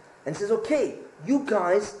and says, okay, you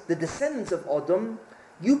guys, the descendants of Adam,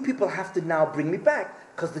 you people have to now bring me back,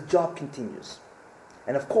 because the job continues.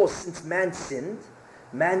 And of course, since man sinned,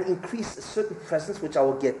 man increased a certain presence, which I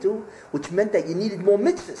will get to, which meant that you needed more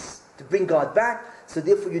mitzvahs to bring God back. So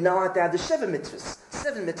therefore you now have to have the seven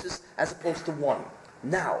mitzvahs as opposed to one.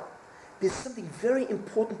 Now, there's something very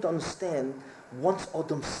important to understand once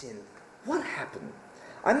Adam sinned. What happened?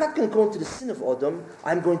 I'm not going to go into the sin of Adam.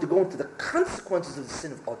 I'm going to go into the consequences of the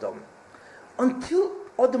sin of Adam. Until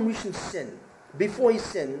Adam Harishon sinned, before he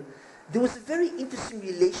sinned, there was a very interesting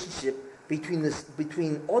relationship between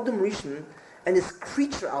Adam Harishon and this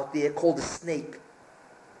creature out there called the snake.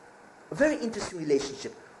 A very interesting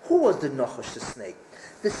relationship. Who was the Nachash, the snake?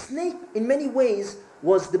 The snake, in many ways,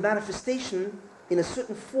 was the manifestation, in a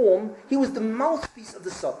certain form. He was the mouthpiece of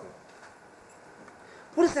the Satan.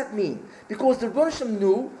 What does that mean? Because the Rebbeinu Shem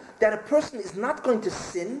knew that a person is not going to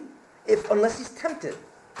sin unless he's tempted.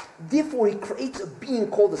 Therefore, he creates a being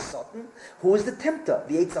called the Satan, who is the tempter,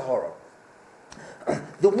 the Yetzer Hara.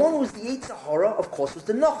 The one who is the Yetzer Hara, of course, was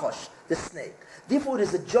the Nachash, the snake. Therefore, it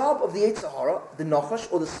is the job of the Yetzer Hara, the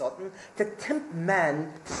Nachash or the Satan, to tempt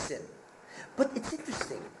man to sin. But it's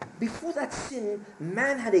interesting. Before that sin,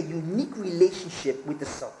 man had a unique relationship with the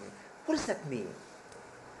Satan. What does that mean?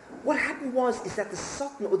 What happened is that the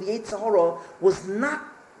Satan or the Yetzer Hara was not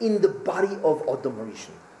in the body of Adam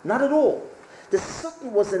Harishon. Not at all. The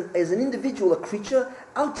Satan was as an individual, a creature,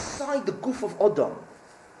 outside the goof of Adam.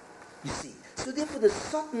 You see. So therefore the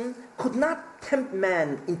Satan could not tempt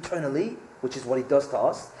man internally, which is what he does to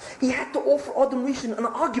us. He had to offer Adam Harishon an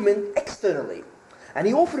argument externally. And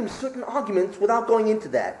he offered him certain arguments without going into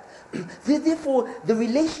that. Therefore, the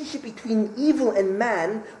relationship between evil and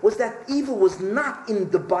man was that evil was not in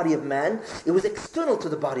the body of man, it was external to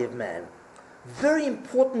the body of man. Very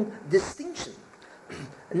important distinction.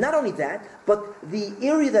 Not only that, but the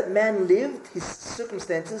area that man lived, his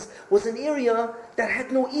circumstances, was an area that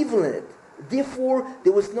had no evil in it. Therefore,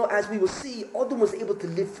 there was no, as we will see, Adam was able to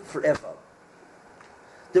live forever.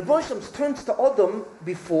 The Rebbeinu Shem turns to Adam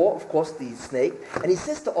before, of course, the snake, and he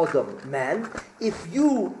says to Adam, man, if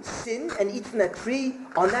you sin and eat from that tree,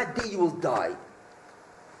 on that day you will die.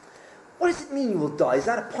 What does it mean you will die? Is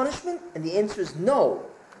that a punishment? And the answer is no.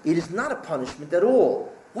 It is not a punishment at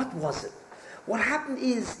all. What was it? What happened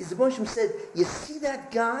is the Rebbeinu Shem said, you see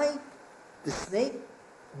that guy, the snake?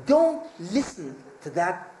 Don't listen to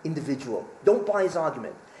that individual. Don't buy his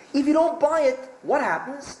argument. If you don't buy it, what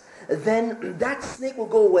happens? then that snake will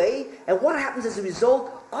go away, and what happens as a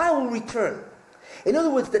result? I will return. In other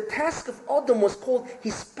words, the task of Adam was called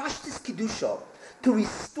Hispashtis Kedusha, to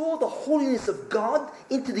restore the holiness of God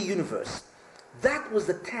into the universe. That was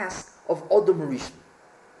the task of Adam Rishon.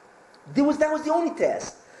 That was the only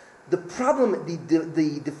task. The problem,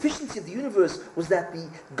 the deficiency of the universe was that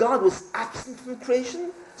God was absent from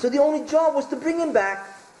creation, so the only job was to bring him back.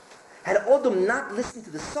 Had Adam not listened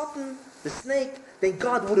to the Satan, the snake, then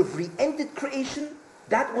God would have re-ended creation.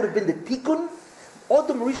 That would have been the tikkun.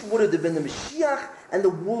 Adam Rishon would have been the Mashiach, and the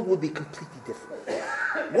world would be completely different.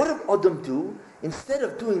 What did Adam do? Instead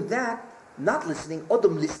of doing that, not listening,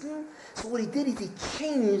 Adam listened. So what he did is he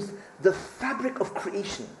changed the fabric of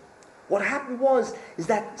creation. What happened is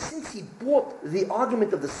that since he bought the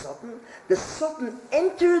argument of the Satan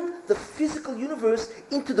entered the physical universe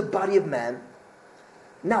into the body of man.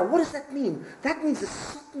 Now, what does that mean? That means the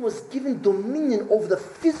Satan was given dominion over the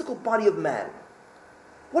physical body of man.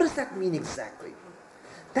 What does that mean exactly?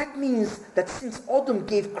 That means that since Adam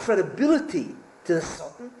gave credibility to the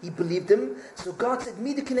Satan, he believed him, so God said,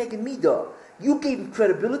 Mida keneged Mida. You gave him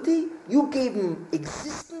credibility, you gave him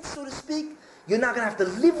existence, so to speak. You're not going to have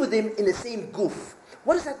to live with him in the same goof.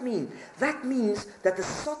 What does that mean? That means that the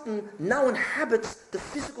Satan now inhabits the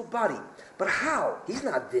physical body. But how? He's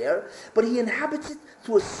not there, but he inhabits it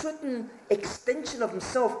to a certain extension of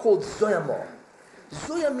himself called Zoyama.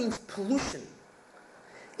 Zoya means pollution.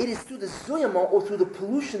 It is through the Zoyama, or through the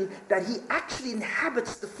pollution, that he actually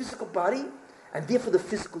inhabits the physical body, and therefore the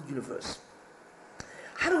physical universe.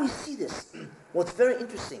 How do we see this? Well, it's very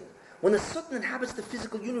interesting. When the Satan inhabits the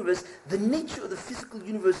physical universe, the nature of the physical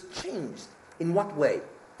universe changed. In what way?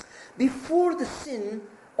 Before the sin,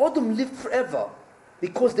 Adam lived forever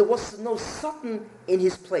because there was no Satan in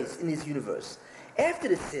his place, in his universe. After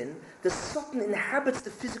the sin, the Satan inhabits the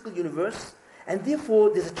physical universe, and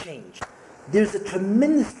therefore there's a change. There's a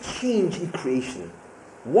tremendous change in creation.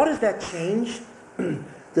 What is that change?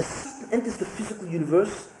 The Satan enters the physical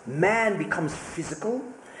universe, man becomes physical,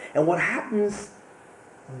 and what happens?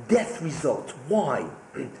 Death results. Why?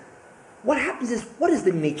 What happens is, what is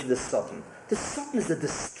the nature of the Satan? The Satan is a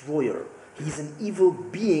destroyer. He's an evil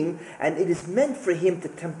being, and it is meant for him to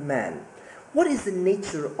tempt man. What is the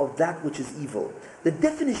nature of that which is evil? The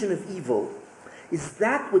definition of evil is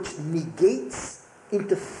that which negates,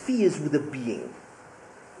 interferes with a being.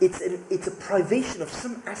 It's a privation of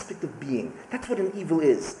some aspect of being. That's what an evil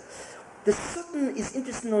is. The Satan is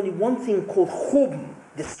interested in only one thing called churban,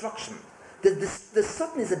 destruction. The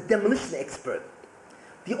Satan is a demolition expert.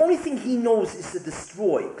 The only thing he knows is to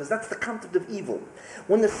destroy, because that's the concept of evil.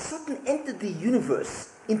 When the Satan entered the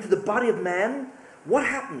universe, into the body of man, what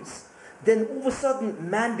happens? Then all of a sudden,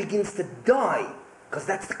 man begins to die, because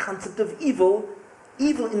that's the concept of evil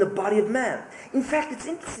in the body of man. In fact, it's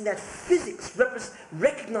interesting that physics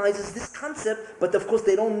recognizes this concept, but of course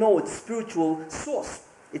they don't know its spiritual source,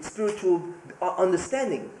 its spiritual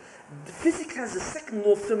understanding. Physics has a second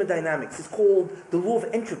law of thermodynamics. It's called the law of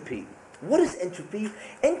entropy. What is entropy?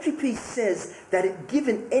 Entropy says that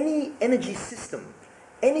given any energy system,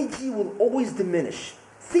 energy will always diminish.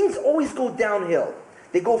 Things always go downhill.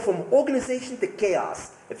 They go from organization to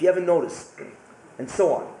chaos, if you ever notice, and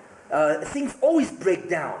so on. Things always break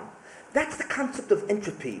down. That's the concept of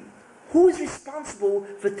entropy. Who is responsible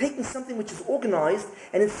for taking something which is organized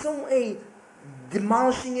and in some way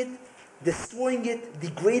demolishing it, destroying it,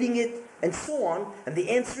 degrading it, and so on? And the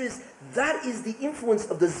answer is, that is the influence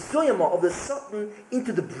of the Zoyama, of the Satan,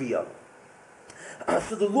 into the Bria.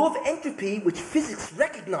 So the law of entropy, which physics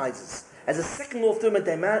recognizes as a second law of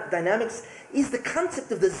thermodynamics, is the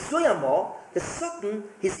concept of the Zoyama, the Satan,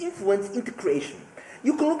 his influence into creation.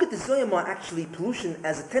 You can look at the Zoyama, actually, pollution,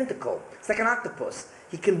 as a tentacle. It's like an octopus.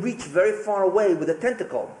 He can reach very far away with a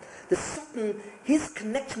tentacle. The Satan, his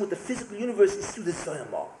connection with the physical universe is through the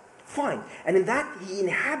Zoyama. Fine. And in that, he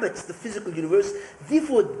inhabits the physical universe.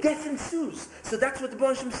 Therefore, death ensues. So that's what the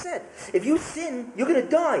Bereishis said. If you sin, you're going to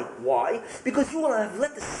die. Why? Because you will have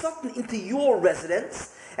let the Satan into your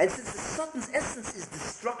residence. And since the Satan's essence is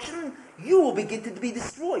destruction, you will begin to be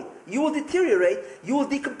destroyed. You will deteriorate. You will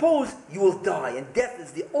decompose. You will die. And death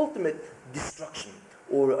is the ultimate destruction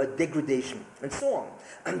or a degradation. And so on.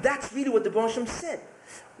 And that's really what the Bereishis said.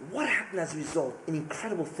 What happened as a result? An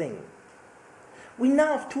incredible thing. We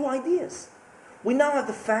now have two ideas. We now have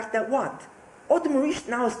the fact that what? Adam Rishon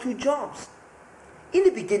now has two jobs. In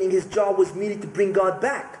the beginning, his job was merely to bring God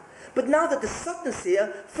back. But now that the Satan is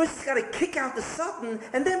here, first he's got to kick out the Satan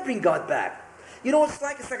and then bring God back. You know what it's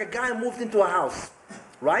like? It's like a guy who moved into a house,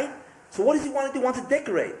 right? So what does he want to do? He wants to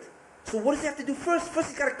decorate. So what does he have to do first? First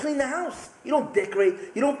he's got to clean the house. You don't decorate.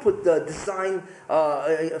 You don't put the design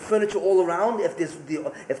furniture all around if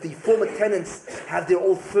the former tenants have their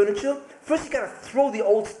old furniture. First you got to throw the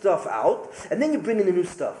old stuff out, and then you bring in the new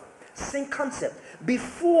stuff. Same concept.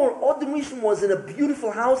 Before, Adam Rishon was in a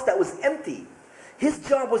beautiful house that was empty. His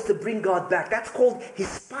job was to bring God back. That's called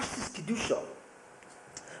hispashtis kedusha,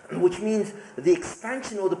 which means the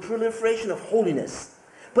expansion or the proliferation of holiness.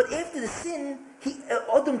 But after the sin,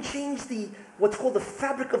 Adam changed what's called the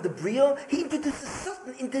fabric of the bria. He introduced the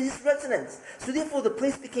Satan into his residence. So therefore the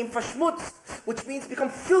place became fashmutz, which means become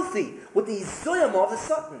filthy, with the zoyam of the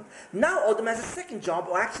Satan. Now Adam has a second job,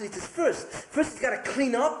 or actually it's his first. First he's got to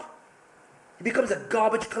clean up. He becomes a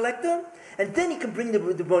garbage collector, and then he can bring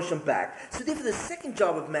the devotion back. So therefore the second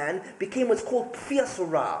job of man became what's called kfiyas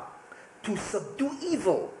sorah, to subdue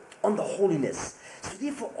evil on the holiness. So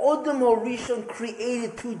therefore Adam Rishon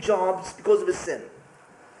created two jobs because of his sin.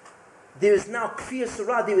 There is now kfiyas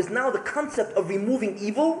sorah, there is now the concept of removing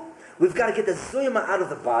evil. We've got to get the zoyama out of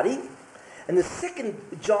the body. And the second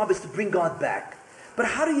job is to bring God back. But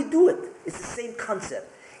how do you do it? It's the same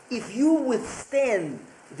concept. If you withstand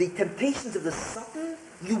the temptations of the Satan,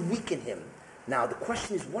 you weaken him. Now the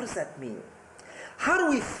question is, what does that mean? How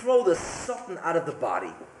do we throw the Satan out of the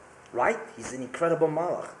body? Right? He's an incredible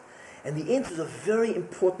malach. And the answer is a very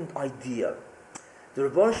important idea. The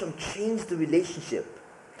Rebbeinu Shalom changed the relationship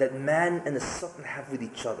that man and the Satan have with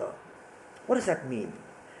each other. What does that mean?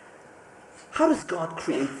 How does God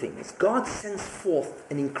create things? God sends forth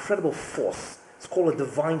an incredible force. It's called a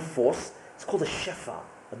divine force. It's called a shefa,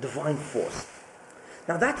 a divine force.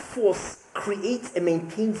 Now that force creates and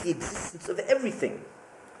maintains the existence of everything.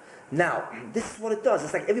 Now, this is what it does.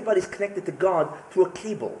 It's like everybody's connected to God through a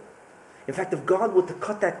cable. In fact, if God were to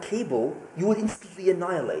cut that cable, you would instantly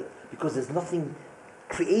annihilate, because there's nothing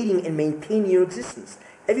creating and maintaining your existence.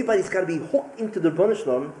 Everybody's got to be hooked into the Rebbeinu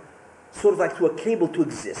Shalom, sort of like through a cable to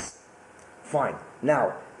exist. Fine.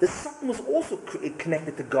 Now, the Satan was also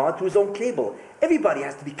connected to God through his own cable. Everybody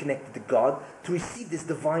has to be connected to God to receive this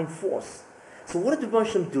divine force. So what did the Rebbeinu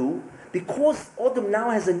Shalom do? Because Adam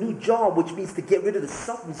now has a new job, which means to get rid of the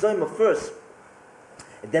Satan Zoyma first,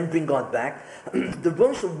 and then bring God back, the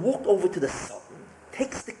Rebbeinu Shalom walked over to the Satan,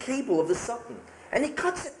 takes the cable of the Satan, and he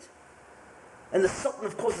cuts it. And the Satan,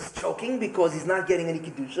 of course, is choking because he's not getting any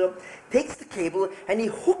Kedusha, takes the cable, and he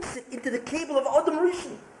hooks it into the cable of Adam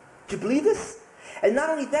Rishon. Do you believe this? And not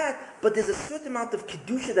only that, but there's a certain amount of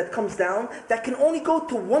Kedusha that comes down that can only go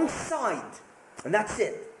to one side, and that's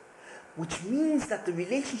it. Which means that the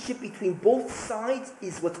relationship between both sides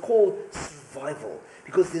is what's called survival.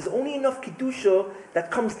 Because there's only enough Kedusha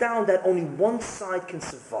that comes down that only one side can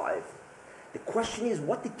survive. The question is,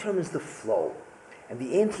 what determines the flow? And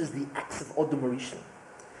the answer is the acts of Adam Rishon.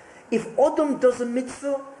 If Adam does a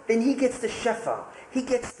mitzvah, then he gets the shefa. He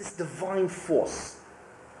gets this divine force.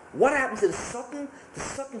 What happens to the Satan? The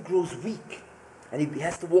Satan grows weak, and he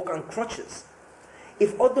has to walk on crutches.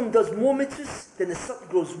 If Adam does more mitzvahs, then the Satan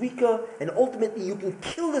grows weaker, and ultimately you can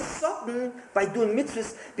kill the Satan by doing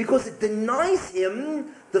mitzvahs because it denies him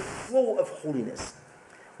the flow of holiness.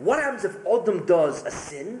 What happens if Adam does a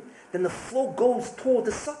sin? Then the flow goes toward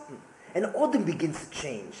the Satan, and Adam begins to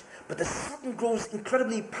change. But the Satan grows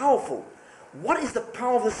incredibly powerful. What is the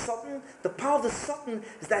power of the Satan? The power of the Satan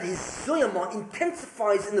is that his zoyama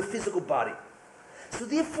intensifies in the physical body. So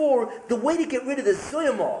therefore, the way to get rid of the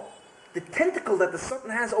zoyama, the tentacle that the Satan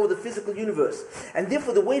has over the physical universe, and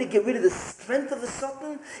therefore the way to get rid of the strength of the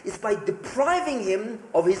Satan is by depriving him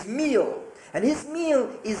of his meal. And his meal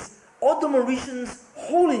is Adam Rishon's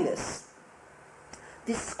holiness.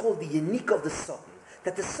 This is called the yanika of the Satan.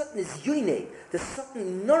 That the Satan is yunei. The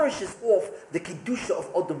Satan nourishes off the kedusha of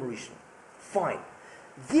Adam Rishon. Fine.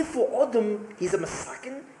 Therefore Adam, he's a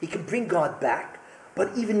masakin. He can bring God back.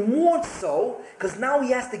 But even more so, because now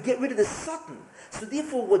he has to get rid of the Satan. So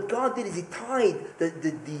therefore what God did is he tied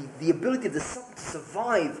the ability of the Satan to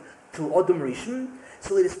survive to Adam Rishon.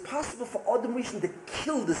 So it is possible for Adam Rishon to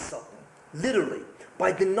kill the Satan, literally,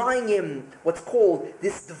 by denying him what's called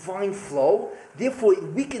this divine flow. Therefore it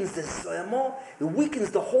weakens the Zoyama, it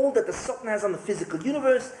weakens the hold that the Satan has on the physical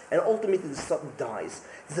universe, and ultimately the Satan dies.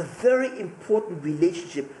 It's a very important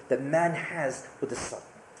relationship that man has with the Satan.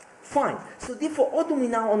 Fine. So therefore Adam, we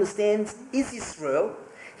now understand, is Israel.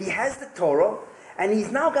 He has the Torah, and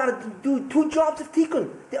he's now got to do two jobs of tikkun.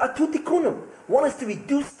 There are two tikkunim. One is to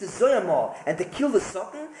reduce the Zoyama and to kill the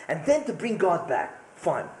Satan, and then to bring God back.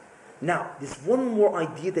 Fine. Now, there's one more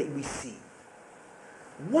idea that we see.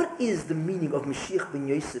 What is the meaning of Mashiach ben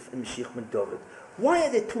Yosef and Mashiach ben David? Why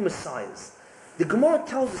are there two Messiahs? The Gemara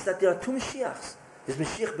tells us that there are two Mashiachs. There's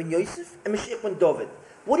Mashiach ben Yosef and Mashiach ben David.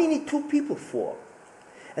 What do you need two people for?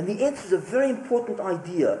 And the answer is a very important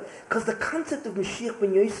idea, because the concept of Mashiach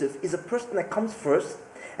ben Yosef is a person that comes first,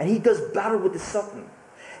 and he does battle with the Satan.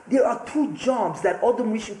 There are two jobs that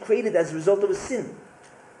Adam Rishon created as a result of a sin.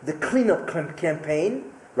 The cleanup campaign,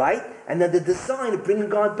 right? And then the design of bringing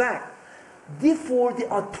God back. Therefore,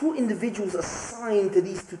 there are two individuals assigned to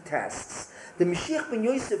these two tasks. The Mashiach ben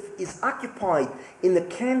Yosef is occupied in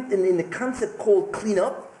the concept called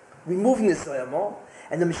cleanup, removing the Zayama,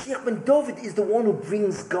 and the Mashiach ben David is the one who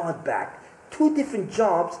brings God back. Two different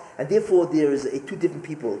jobs, and therefore there is two different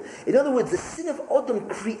people. In other words, the sin of Adam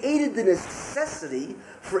created the necessity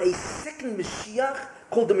for a second Mashiach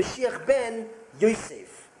called the Mashiach ben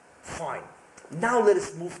Yosef. Fine. Now let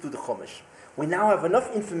us move to the Chumash. We now have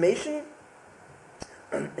enough information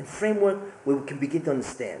and framework where we can begin to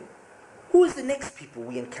understand. Who is the next people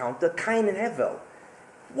we encounter? Cain and Hevel.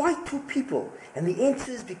 Why two people? And the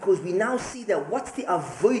answer is because we now see that what's the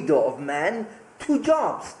avodah of man? Two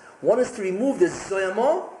jobs. One is to remove the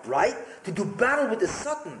Zoyama, right? To do battle with the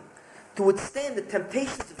Satan. To withstand the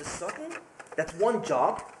temptations of the Satan. That's one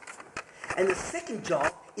job. And the second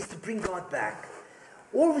job is to bring God back.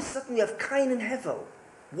 All of a sudden we have Cain and Hevel.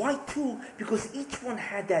 Why two? Because each one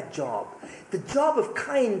had that job. The job of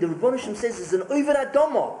Cain, the Rebbeinu Shem says, is an Oved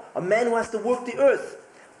Adama, a man who has to work the earth.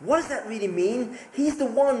 What does that really mean? He's the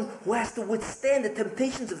one who has to withstand the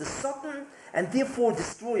temptations of the Satan and therefore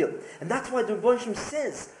destroy him. And that's why the Rebbeinu Shem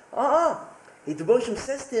says, the Rebbeinu Shem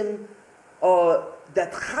says to him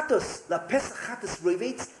that chatos, la pesach chatos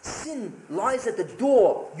revetz, sin lies at the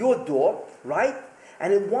door, your door, right?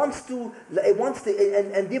 And it wants to,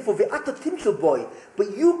 and therefore ve'ata timshel boy.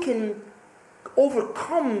 But you can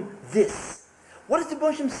overcome this. What is the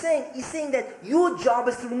Rebbeinu Shem saying? He's saying that your job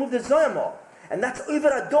is to remove the Zoyama. And that's over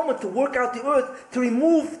Adama, to work out the earth, to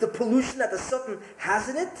remove the pollution that the Satan has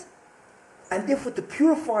in it, and therefore to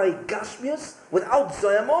purify Gashmias without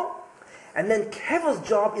Zoyama. And then Hevel's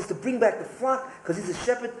job is to bring back the flock, because he's a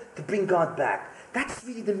shepherd, to bring God back. That's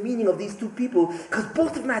really the meaning of these two people, because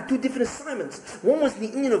both of them had two different assignments. One was the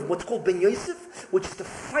union of what's called Ben Yosef, which is to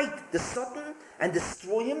fight the Satan and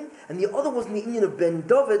destroy him, and the other was the union of Ben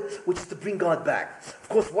David, which is to bring God back. Of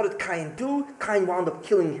course, what did Cain do? Cain wound up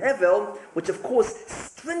killing Hevel, which of course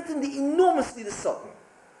strengthened enormously the Satan.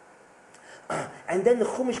 And then the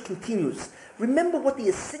Chumash continues. Remember what the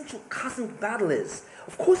essential cosmic battle is.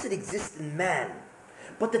 Of course it exists in man.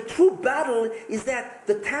 But the true battle is that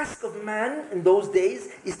the task of man in those days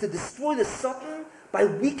is to destroy the Satan by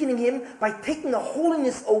weakening him, by taking the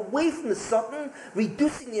holiness away from the Satan,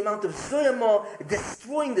 reducing the amount of Zoyama,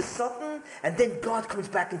 destroying the Satan, and then God comes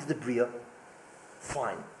back into the Bria.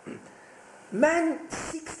 Fine. Man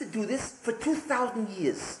seeks to do this for 2,000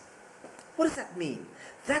 years. What does that mean?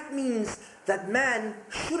 That means that man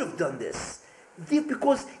should have done this.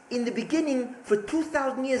 Because in the beginning, for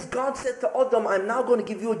 2,000 years, God said to Adam, I'm now going to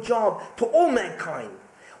give you a job to all mankind.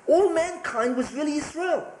 All mankind was really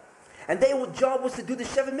Israel. And their job was to do the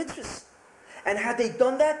Sheva Mitzvahs. And had they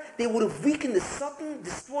done that, they would have weakened the Satan,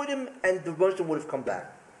 destroyed him, and the Virgin would have come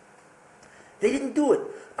back. They didn't do it.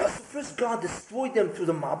 So first God destroyed them through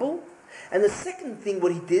the Mabul. And the second thing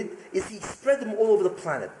what he did is he spread them all over the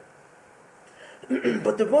planet.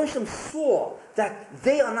 But the Virgin saw that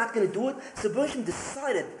they are not going to do it. So the Virgin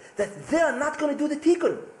decided that they are not going to do the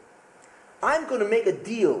Tikkun. I'm going to make a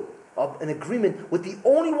deal, an agreement with the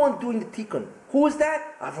only one doing the Tikkun. Who is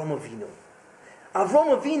that? Avram Avinu.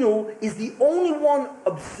 Avram Avinu is the only one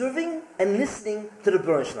observing and listening to the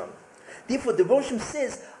Bereishis. Therefore, the Bereishis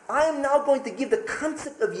says, I am now going to give the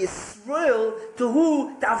concept of Yisrael to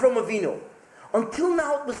who? To Avram Avinu. Until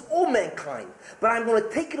now, it was all mankind. But I'm going to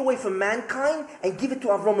take it away from mankind and give it to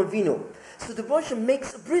Avram Avinu. So the Bereishis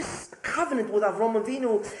makes a bris, a covenant with Avram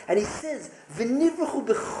Avinu, and he says, "V'nivrachu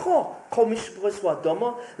b'cho kol mishbros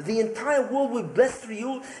v'adama." The entire world will be blessed through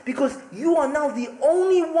you, because you are now the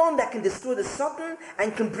only one that can destroy the Satan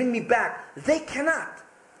and can bring me back. They cannot.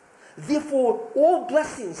 Therefore, all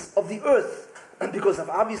blessings of the earth, because of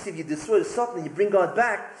obviously if you destroy the Satan and you bring God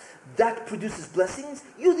back, that produces blessings.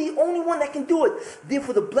 You're the only one that can do it.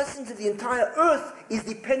 Therefore, the blessings of the entire earth is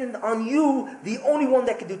dependent on you, the only one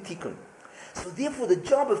that can do Tikkun. So therefore, the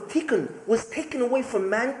job of Tikkun was taken away from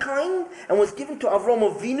mankind and was given to Avram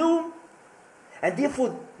Avinu. And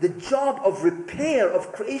therefore, the job of repair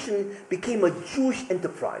of creation became a Jewish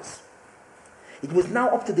enterprise. It was now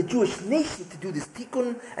up to the Jewish nation to do this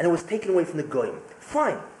Tikkun, and it was taken away from the Goyim.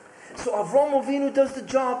 Fine. So Avram Avinu does the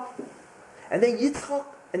job, and then Yitzchak,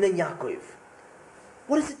 and then Yaakov.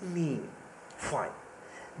 What does it mean? Fine.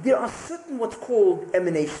 There are certain what's called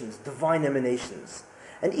emanations, divine emanations.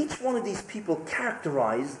 And each one of these people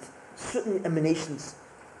characterized certain emanations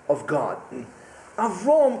of God.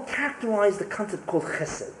 Avram characterized the concept called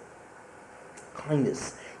chesed,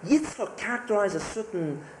 kindness. Yitzchak characterized a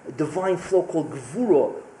certain divine flow called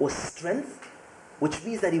gvura, or strength, which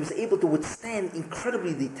means that he was able to withstand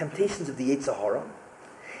incredibly the temptations of the Yetzer Hara.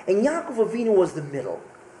 And Yaakov Avinu was the middle,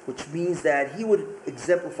 which means that he would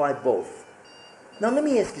exemplify both. Now let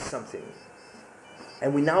me ask you something.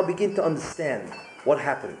 And we now begin to understand what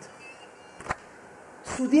happened.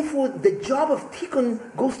 So therefore, the job of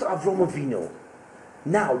Tikkun goes to Avram Avinu.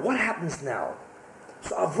 Now, what happens now?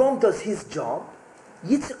 So Avram does his job,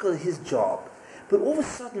 Yitzchak does his job, but all of a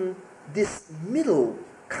sudden, this middle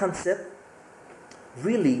concept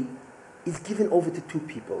really is given over to two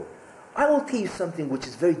people. I will tell you something which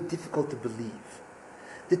is very difficult to believe.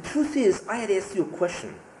 The truth is, I had asked you a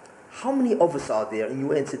question. How many of us are there? And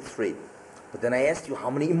you answered 3. But then I asked you, how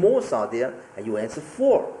many Imors are there? And you answered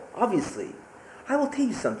 4, obviously. I will tell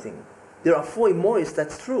you something. There are 4 Imors,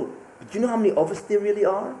 that's true. But do you know how many of us there really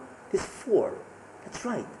are? There's 4. That's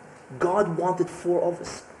right. God wanted 4 of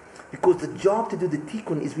us. Because the job to do the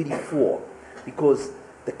Tikkun is really 4. Because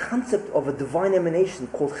the concept of a divine emanation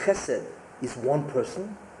called Chesed is one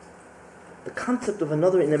person. The concept of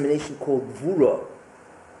another emanation called Gvura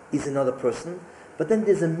is another person. But then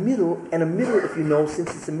there's a middle, and a middle, if you know,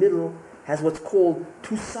 since it's a middle, has what's called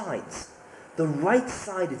 2 sides. The right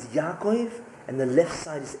side is Yaakov, and the left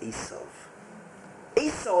side is Esav.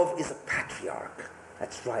 Esav is a patriarch.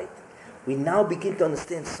 That's right. We now begin to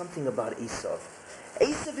understand something about Esav.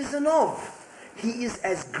 Esav is an Ov. He is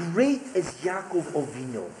as great as Yaakov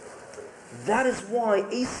Avinu. That is why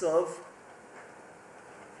Esav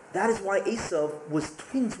was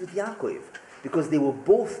twins with Yaakov, because they were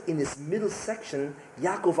both in this middle section,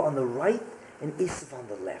 Yaakov on the right and Esav on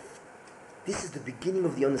the left. This is the beginning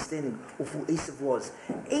of the understanding of who Esav was.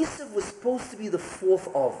 Esav was supposed to be the 4th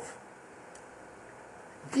of.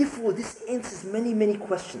 Therefore, this answers many, many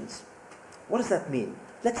questions. What does that mean?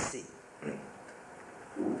 Let's see.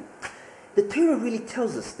 The Torah really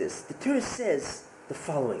tells us this. The Torah says the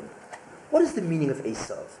following. What is the meaning of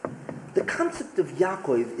Esav? The concept of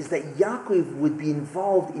Yaakov is that Yaakov would be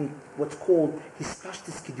involved in what's called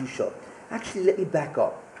Hispashtis Kedusha. Actually, let me back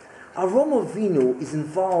up. Avram Avinu is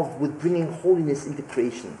involved with bringing holiness into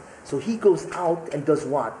creation. So he goes out and does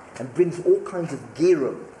what? And brings all kinds of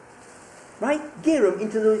gerim. Right? Gerim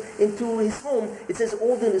into his home. It says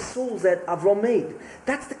all the souls that Avram made.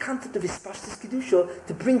 That's the concept of Hispashtis Kedusha,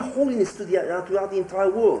 to bring holiness to throughout the entire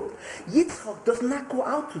world. Yitzchak does not go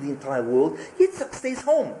out to the entire world. Yitzchak stays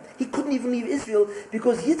home. He couldn't even leave Israel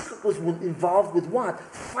because Yitzchak was involved with what?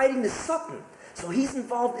 Fighting the Satan. So he's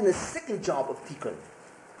involved in the second job of Tikkun.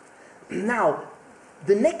 Now,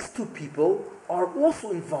 the next 2 people are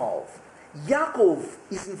also involved. Yaakov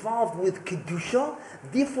is involved with Kedusha.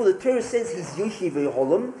 Therefore, the Torah says he's Yoshev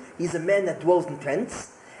Yeholam. He's a man that dwells in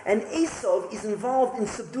tents. And Esav is involved in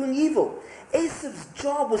subduing evil. Esav's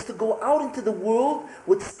job was to go out into the world,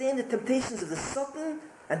 withstand the temptations of the Satan,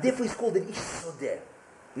 and therefore he's called an Ish Sodeh.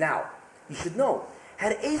 Now, you should know,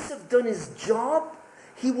 had Esav done his job,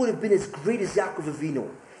 he would have been as great as Yaakov Avinu.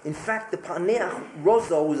 In fact, the Paneach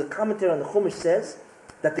Rozo, who's a commentator on the Chumash, says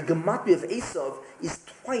that the gematria of Esav is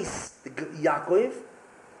twice the Yaakov.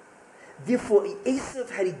 Therefore, Esav,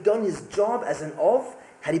 had he done his job as an Ov,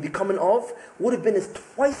 had he become an Ov, would have been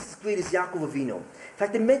twice as great as Yaakov Avinu. In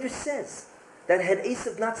fact, the Medrash says that had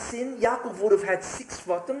Esav not sinned, Yaakov would have had 6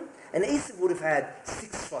 Shvatim, and Esav would have had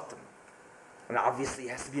 6 Shvatim. And obviously, he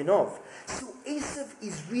has to be an Ov. So Esav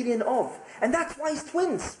is really an Ov. And that's why he's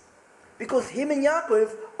twins. Because him and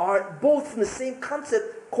Yaakov are both from the same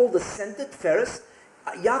concept called the center, Tferes.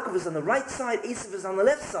 Yaakov is on the right side, Esav is on the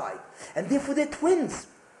left side. And therefore they're twins.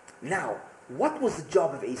 Now, what was the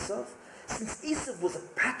job of Esav? Since Esav was a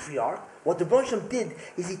patriarch, what the Baruch Shem did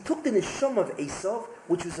is he took the neshama of Esav,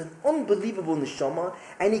 which was an unbelievable neshama,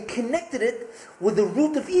 and he connected it with the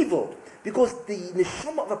root of evil. Because the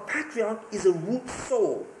neshama of a patriarch is a root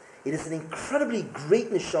soul. It is an incredibly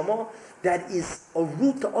great neshama that is a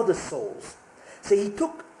root to other souls. So he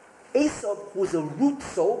took Esav, who is a root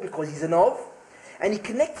soul, because he's an Ov, and he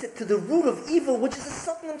connects it to the root of evil, which is the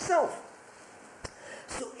Satan himself.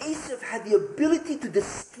 So Esav had the ability to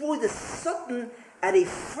destroy the Satan at a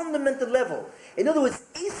fundamental level. In other words,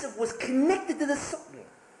 Esav was connected to the Satan.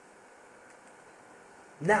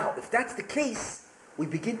 Now, if that's the case, we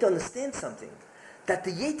begin to understand something. That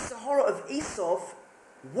the Yetzer Hara of Esav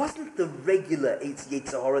wasn't the regular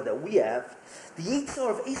Yetzer Hara that we have. The Yetzer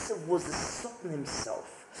Hara of Esav was the Satan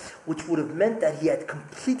himself, which would have meant that he had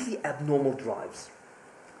completely abnormal drives.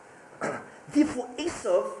 Therefore,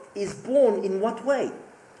 Esav is born in what way?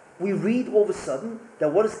 we read all of a sudden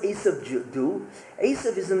that what does Esav do?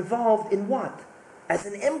 Esav is involved in what? As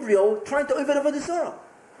an embryo trying to over the Zorah.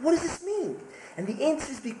 What does this mean? And the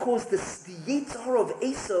answer is because the Yetzer Hara of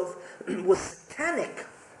Esav was satanic,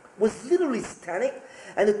 was literally satanic.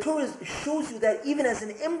 And the Torah shows you that even as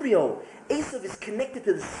an embryo, Esav is connected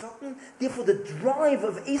to the Satan. Therefore, the drive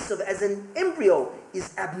of Esav as an embryo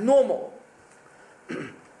is abnormal.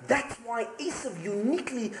 That's why Esav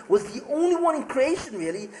uniquely was the only one in creation,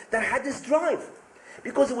 really, that had this drive.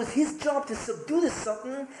 Because it was his job to subdue the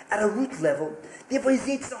Satan at a root level. Therefore, his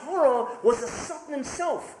Yetzer Hara was a Satan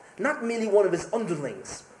himself, not merely one of his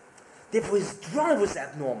underlings. Therefore, his drive was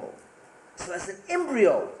abnormal. So as an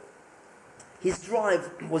embryo, his drive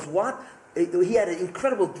was what? He had an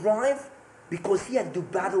incredible drive because he had to do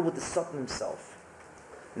battle with the Satan himself.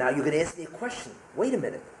 Now, you're going to ask me a question. Wait a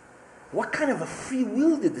minute. What kind of a free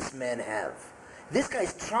will did this man have? This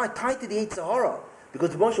guy's tied to the Yetzer Hara because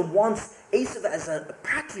the Moshe wants Esav as a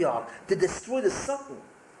patriarch to destroy the Satan.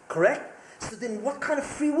 Correct? So then what kind of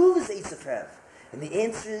free will does Esav have? And the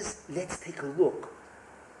answer is, let's take a look.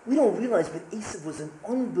 We don't realize, but Esav was an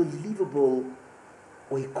unbelievable,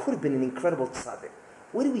 or he could have been an incredible tzaddik.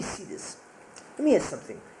 Where do we see this? Let me ask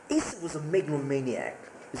something. Esav was a megalomaniac.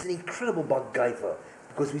 He was an incredible Bar-Gaiva.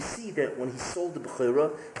 Because we see that when he sold the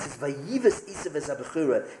Bechira, it says, Vayivas Esav es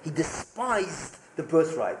ha-Bechira. He despised the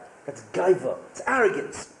birthright. That's Gaiva. It's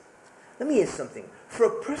arrogance. Let me ask something. For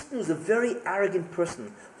a person who's a very arrogant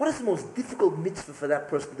person, what is the most difficult mitzvah for that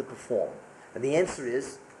person to perform? And the answer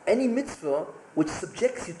is, any mitzvah which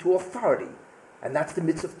subjects you to authority. And that's the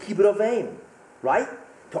mitzvah of kibbud avim. Right?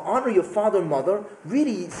 To honor your father and mother,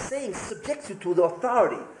 really saying subjects you to the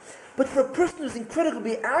authority. But for a person who's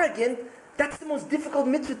incredibly arrogant, that's the most difficult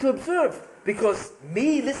mitzvah to observe. Because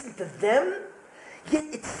me, listen to them? Yet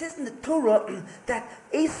it says in the Torah that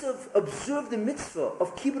Esav observed the mitzvah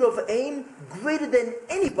of kibbud avim greater than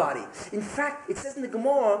anybody. In fact, it says in the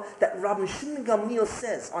Gemara that Rabbi Shimon Gamliel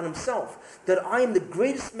says on himself that I am the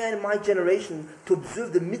greatest man in my generation to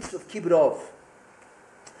observe the mitzvah of kibbud av.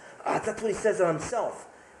 That's what he says on himself.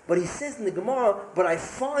 But he says in the Gemara, but I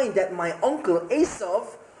find that my uncle Esav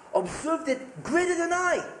observed it greater than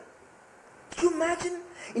I. Can you imagine?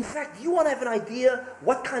 In fact, you want to have an idea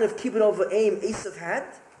what kind of kibbud avim Esav had?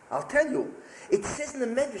 I'll tell you. It says in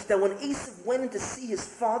the Medrash that when Esav went in to see his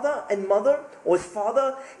father and mother, or his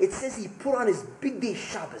father, it says he put on his big day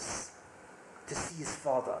Shabbos to see his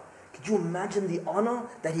father. Could you imagine the honor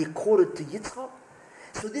that he accorded to Yitzchak?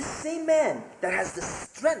 So this same man that has the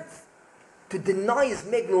strength to deny his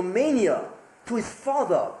megalomania to his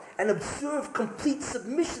father and observe complete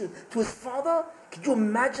submission to his father, could you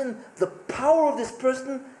imagine the power of this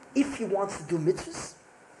person if he wants to do mitzvahs?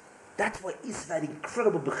 That's why Esav had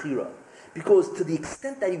incredible bechira. Because to the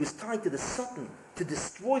extent that he was tied to the Satan, to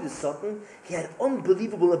destroy the Satan, he had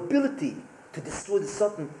unbelievable ability to destroy the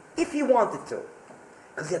Satan if he wanted to.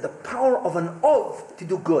 Because he had the power of an Ov to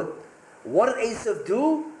do good. What did Esav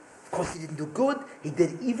do? Of course he didn't do good, he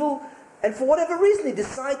did evil, and for whatever reason he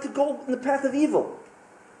decided to go in the path of evil.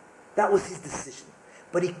 That was his decision.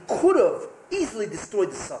 But he could have easily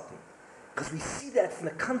destroyed the Satan. Because we see that from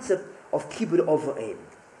the concept of kibbud avim.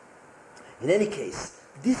 In any case,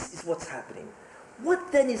 this is what's happening.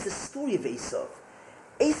 What then is the story of Esav?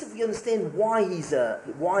 Esav, we understand why he's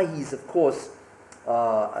of course,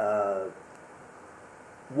 why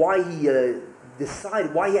he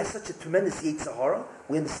decided, why he has such a tremendous Yetzer Hara.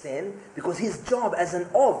 We understand, because his job as an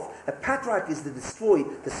Ov, a patriarch, is to destroy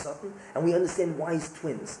the Satan, and we understand why he's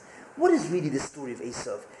twins. What is really the story of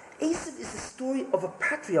Esav? Esav is the story of a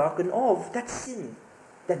patriarch, an Ov, that sinned,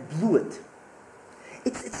 that blew it.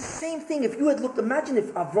 It's the same thing. If you had looked, imagine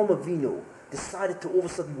if Avram Avinu decided to all of a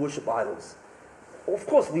sudden worship idols. Of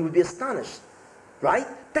course, we would be astonished, right?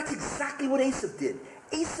 That's exactly what Esav did.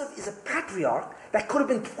 Esav is a patriarch that could have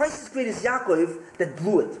been twice as great as Yaakov that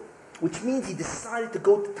blew it, which means he decided to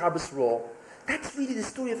go to Tarbas Ra. That's really the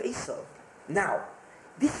story of Esav. Now,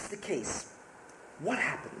 this is the case. What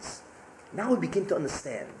happens? Now we begin to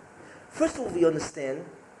understand. First of all, we understand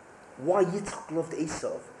why Yitzchak loved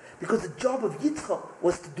Esav. Because the job of Yitzchak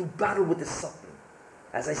was to do battle with the Satan.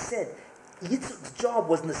 As I said, Yitzchak's job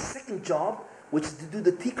was in the second job, which is to do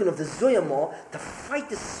the tikkun of the Zoyamah, to fight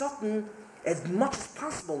the Satan as much as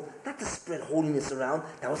possible, not to spread holiness around.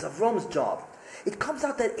 That was Avram's job. It comes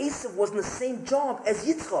out that Esav was in the same job as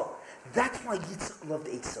Yitzchak. That's why Yitzchak loved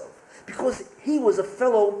Esav. Because he was a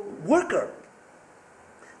fellow worker.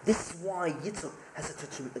 This is why Yitzchak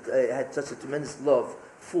had such a tremendous love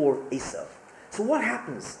for Esav. So what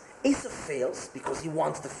happens? Esav fails because he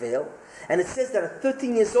wants to fail. And it says that at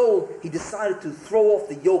 13 years old, he decided to throw off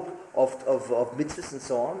the yoke of mitzvahs and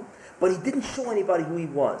so on, but he didn't show anybody who he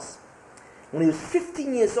was. When he was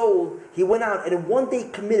 15 years old, he went out and in one day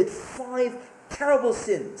committed 5 terrible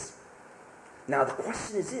sins. Now the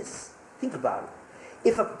question is this, think about it.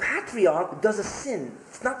 If a patriarch does a sin,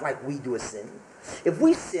 it's not like we do a sin. If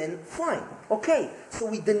we sin, fine, okay. So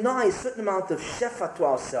we deny a certain amount of shefa to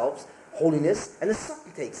ourselves, holiness, and the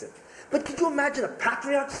Satan takes it. But could you imagine a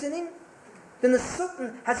patriarch sinning? Then the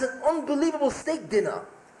Satan has an unbelievable steak dinner,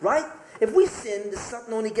 right? If we sin, the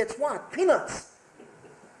Satan only gets what? Peanuts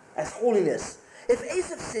as holiness. If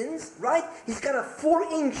Esav sins, right, he's got a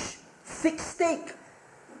 4-inch thick steak.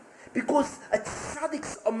 Because a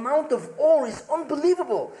tzaddik's amount of awe is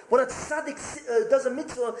unbelievable. When a tzaddik does a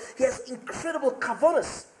mitzvah, he has incredible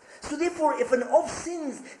kavanas. So therefore, if an Ov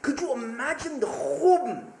sins, could you imagine the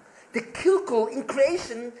churban, the kilkul in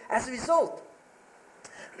creation as a result?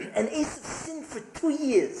 And Esav sinned for 2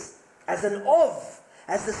 years. As an Ov,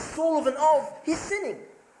 as the soul of an Ov, he's sinning.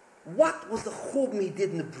 What was the churban he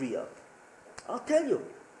did in the Bria? I'll tell you.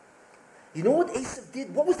 You know what Esav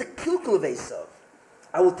did? What was the kilkul of Esav?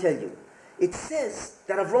 I will tell you. It says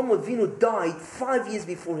that Avraham Avinu died 5 years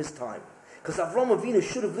before his time. Because Avraham Avinu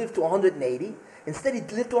should have lived to 180. Instead he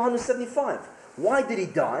lived to 175. Why did he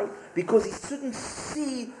die? Because he couldn't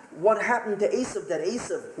see what happened to Esav, that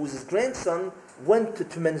Esav, who was his grandson, went to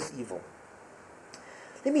tremendous evil.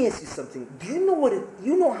 Let me ask you something. Do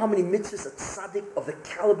you know how many mitzvahs a tzaddik of the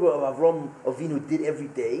caliber of Avraham Avinu did every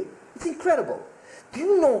day? It's incredible. Do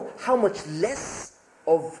you know how much less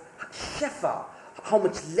of shefa, how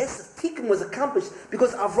much less of tikkun was accomplished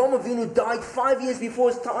because Avraham Avinu died 5 years before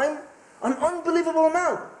his time? An unbelievable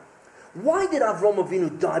amount. Why did Avraham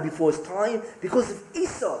Avinu die before his time? Because of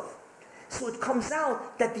Esav. So it comes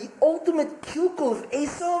out that the ultimate kilkul of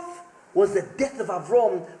Esav was the death of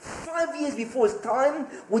Avraham 5 years before his time,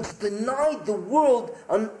 which denied the world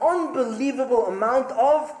an unbelievable amount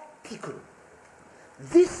of tikkun.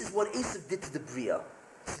 This is what Esav did to the Bria.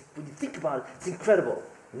 When you think about it, it's incredible.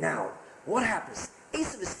 Now, what happens?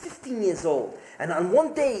 Esav is 15 years old, and on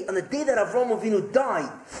one day, on the day that Avraham Avinu died,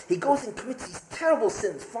 he goes and commits these terrible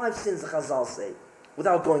sins, 5 sins the Chazal say,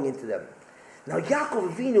 without going into them. Now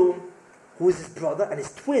Yaakov Avinu, who is his brother and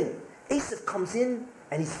his twin, Esav comes in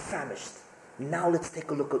and he's famished. Now let's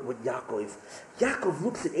take a look at what Yaakov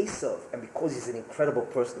looks at Esav, and because he's an incredible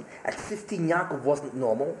person, at 15 Yaakov wasn't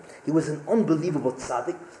normal. He was an unbelievable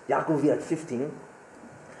tzaddik. Yaakov at 15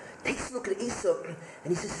 takes a look at Esav and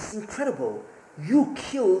he says, it's incredible. You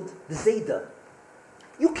killed the Zayda.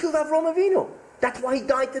 You killed Avraham Avinu. That's why he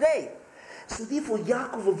died today. So therefore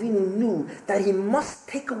Yaakov Avinu knew that he must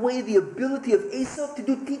take away the ability of Esav to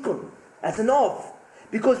do tikkun as an Ov.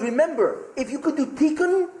 Because remember, if you could do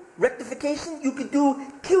tikkun, rectification, you could do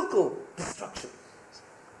kilkul, destruction.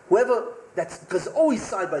 That's because always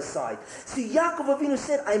side by side. So Yaakov Avinu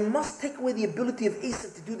said, I must take away the ability of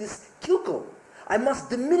Esav to do this kilkul. I must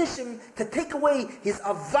diminish him to take away his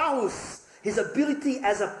avahus, his ability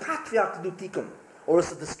as a patriarch to do tikkun, or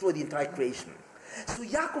else to destroy the entire creation. So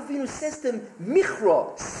Yaakov Avinu says to him,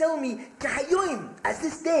 Michra, sell me kahayoim, as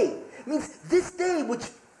this day. It means this day, which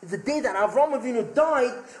is the day that Avraham Avinu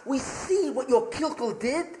died, we see what your kilkul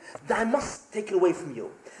did, that I must take it away from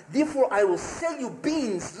you. Therefore I will sell you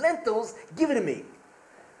beans, lentils, give it to me.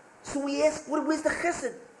 So we ask, where's the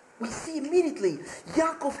chesed? We see immediately,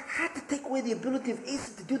 Yaakov had to take away the ability of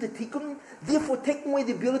Esav to do the tikkun, therefore taking away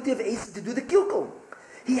the ability of Esav to do the kilkul.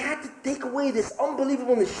 He had to take away this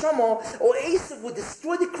unbelievable neshama, or Esav would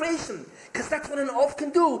destroy the creation, because that's what an Ov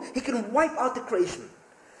can do. He can wipe out the creation.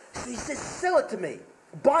 So he says, sell it to me.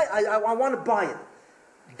 I want to buy it.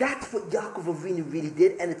 That's what Yaakov Avinu really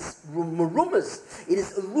did, and it's merumas. It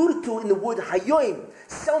is alluded to in the word hayoim.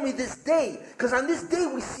 Sell me this day, because on this day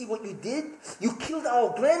we see what you did. You killed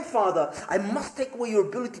our grandfather. I must take away your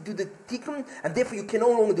ability to do the tikkun, and therefore you can no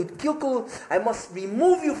longer do kilkul. I must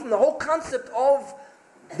remove you from the whole concept of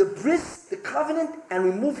the bris, the covenant, and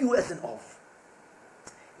remove you as an Ov.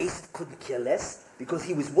 Esav couldn't care less, because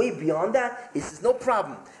he was way beyond that. He says, no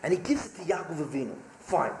problem. And he gives it to Yaakov Avinu.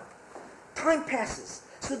 Fine. Time passes.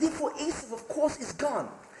 So therefore Esav, of course, is gone.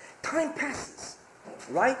 Time passes.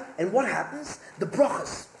 Right? And what happens? The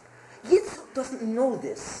brachas. Yitzchak doesn't know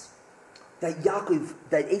this. That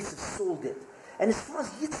Esav sold it. And as far as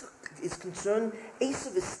Yitzchak is concerned,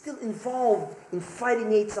 Esav is still involved in fighting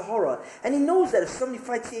Yetzer Hara. And he knows that if somebody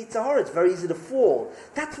fights Yetzer Hara, it's very easy to fall.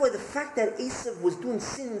 That's why the fact that Esav was doing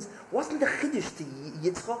sins wasn't a chiddush to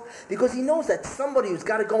Yitzchak, because he knows that somebody who's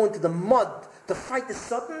got to go into the mud to fight the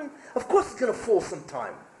Satan, of course he's going to fall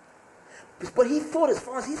sometime. But he thought, as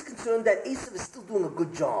far as he's concerned, that Esav is still doing a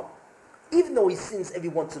good job, even though he sins every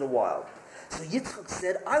once in a while. So Yitzchak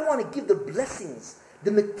said, I want to give the blessings,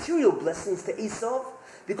 the material blessings to Esau,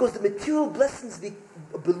 because the material blessings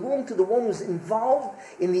belong to the one who's involved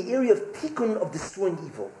in the area of tikkun, of destroying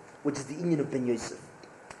evil, which is the union of Ben Yosef.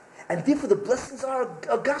 And therefore the blessings are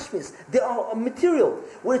gashmis. They are material.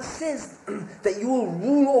 Where it says that you will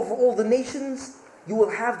rule over all the nations, you will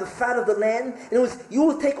have the fat of the land. In other words, you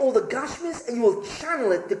will take all the gashmis and you will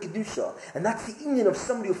channel it to kedusha. And that's the union of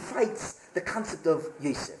somebody who fights the concept of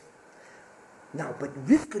Yosef. Now, but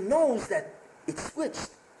Rivka knows that it's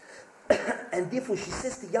switched. And therefore she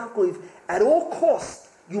says to Yaakov, at all costs,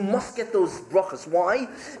 you must get those brachas. Why?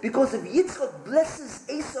 Because if Yitzchak blesses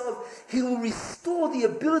Esav, he will restore the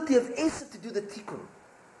ability of Esav to do the tikkun.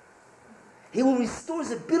 He will restore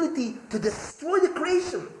his ability to destroy the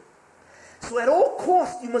creation. So at all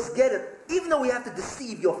costs, you must get it, even though we have to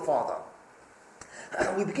deceive your father.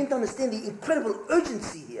 We begin to understand the incredible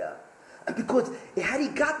urgency here. Because had he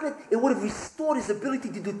gotten it, it would have restored his ability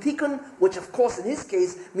to do tikkun, which of course in his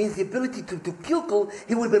case means the ability to do kilkul.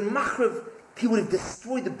 He would have been machrev. He would have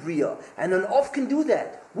destroyed the bria. And an Ov can do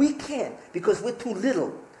that. We can't, because we're too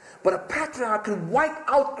little. But a patriarch can wipe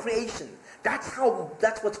out creation. That's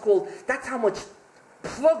what's called, that's how much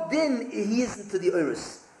plugged in he is into the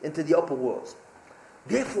earth, into the upper worlds.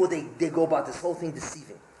 Therefore they go about this whole thing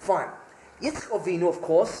deceiving. Fine. Yitzchak Avinu, of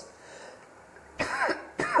course,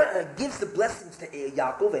 gives the blessings to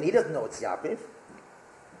Yaakov, and he doesn't know it's Yaakov.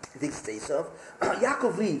 He thinks it's Esav.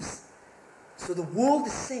 Yaakov leaves. So the world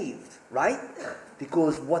is saved, right?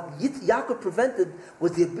 Because what Yaakov prevented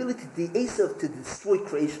was the ability to Esav to destroy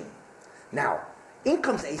creation. Now, in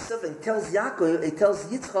comes Esav and tells Yaakov, he tells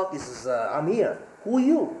Yitzchak, he says, I'm here. Who are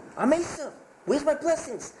you? I'm Esav. Where's my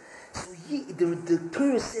blessings? So the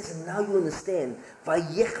Torah says, and now you understand,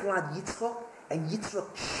 Vayechrad Yitzchak, and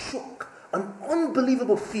Yitzchak shook. An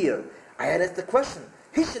unbelievable fear. I had asked the question.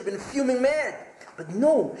 He should have been fuming mad. But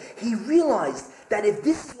no, he realized that if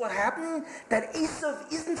this is what happened, that Esav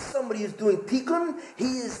isn't somebody who's doing tikkun, he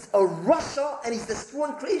is a rasha and he's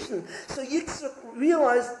destroying creation. So Yitzchak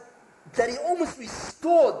realized that he almost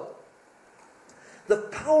restored the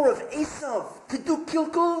power of Esav to do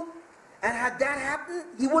kilkul, and had that happened,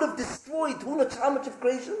 he would have destroyed who knows how much of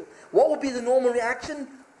creation. What would be the normal reaction?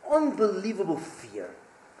 Unbelievable fear.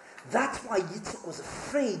 That's why Yitzchak was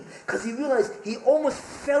afraid, because he realized he almost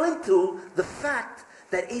fell into the fact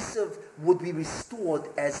that Esav would be restored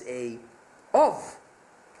as a Ov.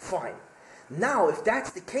 Fine. Now, if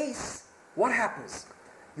that's the case, what happens?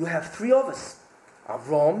 You have three of us,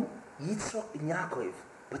 Avram, Yitzchak, and Yaakov.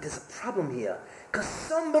 But there's a problem here, because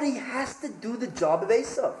somebody has to do the job of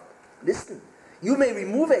Esav. Listen, you may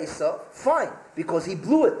remove Esav, fine, because he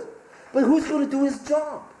blew it. But who's going to do his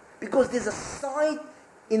job? Because there's a side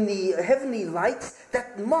in the heavenly lights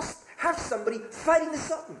that must have somebody fighting the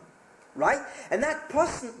Satan, right? And that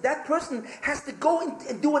person has to go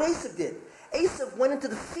and do what Esav did. Esav went into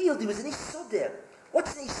the field. He was an Ish Sodeh.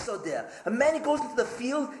 What's an Ish Sodeh? A man who goes into the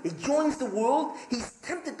field, he joins the world, he's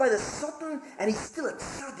tempted by the Satan, and he's still a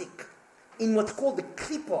tzaddik in what's called the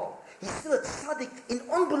klipa. He's still a tzaddik in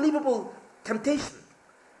unbelievable temptation.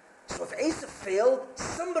 So if Esav failed,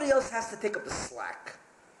 somebody else has to take up the slack.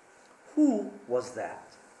 Who was that?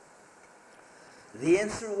 The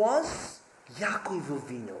answer was Yaakov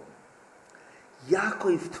Avinu.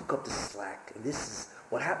 Yaakov took up the slack, and this is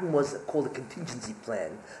what happened was called a contingency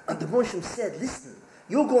plan. And the Moshe said, listen,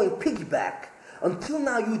 you're going piggyback. Until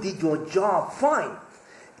now you did your job, fine.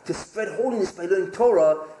 To spread holiness by learning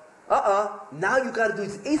Torah, now you got to do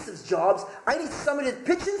Esav's jobs. I need somebody to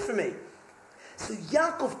pitch in for me. So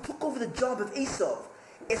Yaakov took over the job of Esav,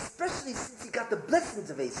 especially since he got the blessings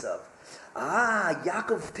of Esav.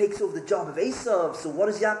 Yaakov takes over the job of Esav. So what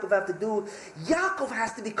does Yaakov have to do? Yaakov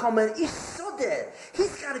has to become an Ish Sodeh.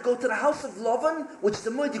 He's got to go to the house of Lavan, which is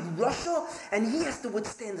a Moedik Russia, and he has to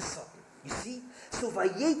withstand the Satan. You see? So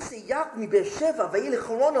Vayetze Yaakov mi Beersheva Vayele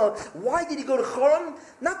Chorona. Why did he go to Choron?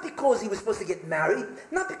 Not because he was supposed to get married,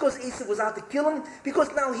 not because Esav was out to kill him, because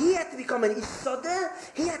now he had to become an Ish Sodeh.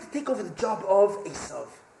 He had to take over the job of Esav.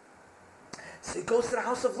 So he goes to the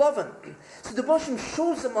house of Lavan. So the Boshim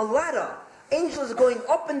shows him a ladder. Angels are going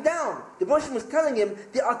up and down. The Boshim was telling him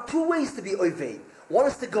there are two ways to be Oved. One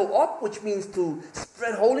is to go up, which means to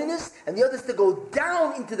spread holiness, and the other is to go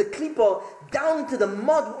down into the klipa, down into the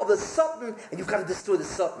mud of the Satan, and you've got to destroy the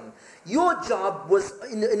Satan. Your job was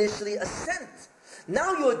initially ascent.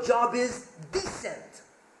 Now your job is descent.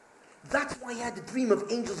 That's why he had the dream of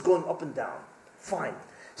angels going up and down. Fine.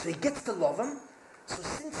 So he gets to Lavan. So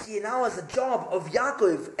since he now has a job of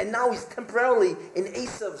Yaakov, and now he's temporarily in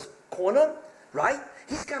Esav's corner, right?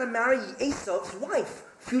 He's got to marry Esav's wife.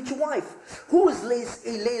 future wife. Who is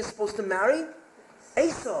Leah supposed to marry?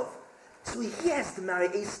 Esav. So he has to marry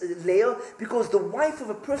Leah because the wife of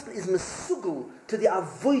a person is mesugul to the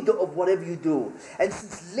avodah of whatever you do. And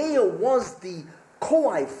since Leah was the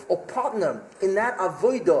co-wife or partner in that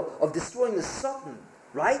avodah of destroying the Satan,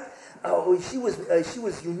 right? She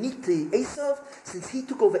was unique to Esav. Since he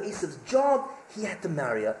took over Esav's job, he had to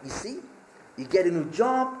marry her. You see? You get a new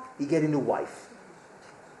job, you get a new wife.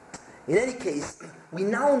 In any case, we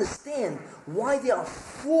now understand why there are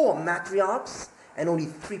 4 matriarchs and only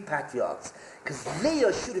 3 patriarchs. Because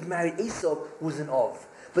Leah should have married Esau, who was an Ov.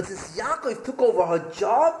 But since Yaakov took over her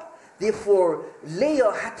job, therefore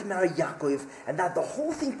Leah had to marry Yaakov. And that the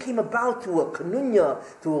whole thing came about to a kanunya,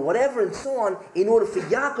 to a whatever and so on, in order for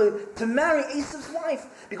Yaakov to marry Esau's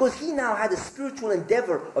wife. Because he now had a spiritual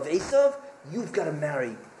endeavor of Esau. You've got to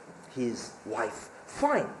marry his wife.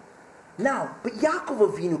 Fine. Now, but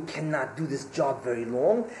Yaakov Avinu cannot do this job very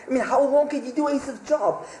long. I mean, how long can he do Esav's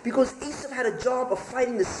job? Because Esav had a job of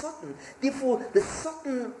fighting the Satan. Therefore, the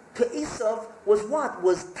Satan to Esav was what?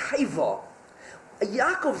 Was Taiva.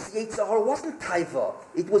 Yaakov's Yetzirah wasn't Taiva.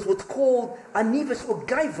 It was what's called Anivas or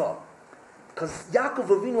Gaiva. Because Yaakov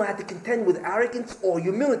Avinu had to contend with arrogance or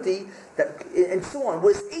humility, and so on.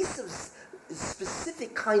 Whereas Esav's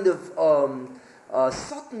specific kind of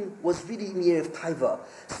Satan was really in the area of Taiva.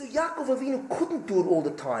 So Yaakov Avinu couldn't do it all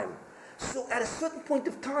the time. So at a certain point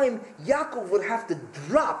of time, Yaakov would have to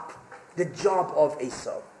drop the job of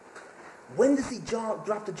Esau. When does he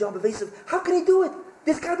drop the job of Esau? How can he do it?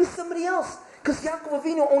 There's got to be somebody else. Because Yaakov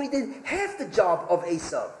Avinu only did half the job of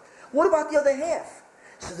Esau. What about the other half?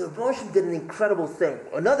 So the Rosh did an incredible thing,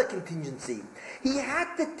 another contingency. He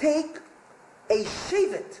had to take a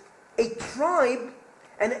shevet, a tribe,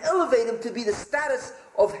 and elevate him to be the status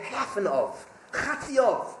of half an Ov, Chatzi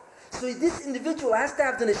Ov. So this individual has to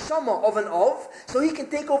have the neshama of an Ov, so he can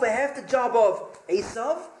take over half the job of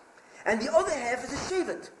Esav, and the other half is a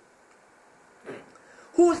shevet.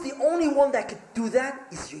 Who is the only one that could do that?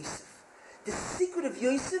 Is Yosef. The secret of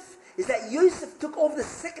Yosef is that Yosef took over the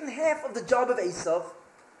second half of the job of Esav.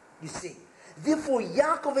 You see. Therefore,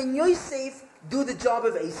 Yaakov and Yosef do the job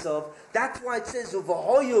of Esav. That's why it says,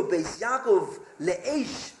 Uvahoyu beis Yaakov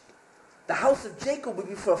le'esh. The house of Jacob will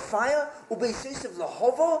be for a fire, ubeis Yosef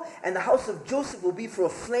lahova, and the house of Joseph will be for a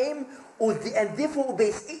flame, and therefore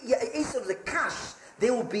ubeis Esav lekash.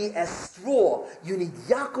 They will be as straw. You need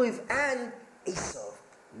Yaakov and Esav.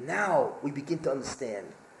 Now we begin to understand.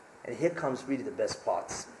 And here comes really the best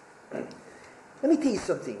parts. Let me tell you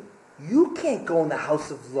something. You can't go in the house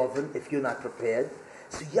of Lavan if you're not prepared.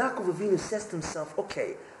 So Yaakov Avinu says to himself,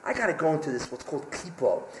 okay, I got to go into this, what's called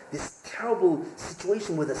Klippa, this terrible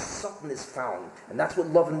situation where the Satan is found. And that's what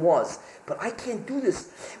Lavan was. But I can't do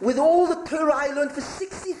this. With all the Torah I learned for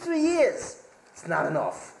 63 years, it's not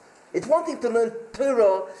enough. It's one thing to learn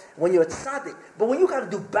Torah when you're a tzaddik, but when you got to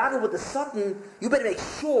do battle with the Satan, you better make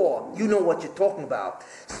sure you know what you're talking about.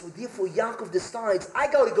 So therefore Yaakov decides, I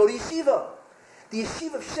got to go to yeshiva. The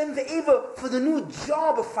yeshiva of Shem Ve'eva for the new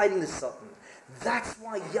job of fighting the Satan. That's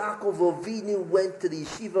why Yaakov Avinu went to the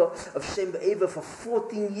yeshiva of Shem Ve'eva for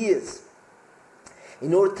 14 years.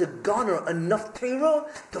 In order to garner enough Torah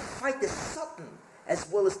to fight the Satan, as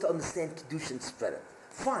well as to understand Kedusha and spread it.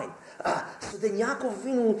 Fine. So then Yaakov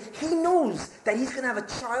Avinu, he knows that he's going to have a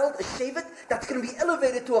child, a shevet, that's going to be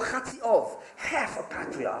elevated to a chatzi of, half a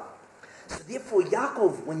patriarch. So therefore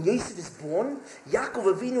Yaakov, when Yosef is born,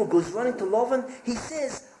 Yaakov Avinu goes running to Lavan. He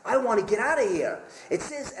says, I want to get out of here. It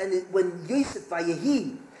says, when Yosef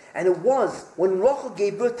Vayehi, and it was, when Rachel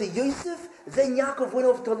gave birth to Yosef, then Yaakov went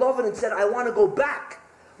over to Lavan and said, I want to go back.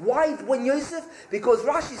 Why when Yosef? Because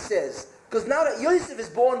Rashi says, because now that Yosef is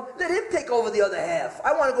born, let him take over the other half.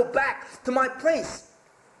 I want to go back to my place.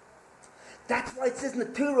 That's why it says in the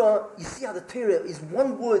Torah, you see how the Torah is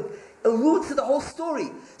one word, alludes to the whole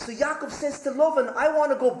story. So Yaakov says to Lavan, I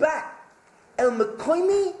want to go back. El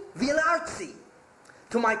mekoimi v'el artzi.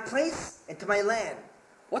 To my place and to my land.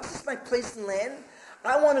 What's this, my place and land?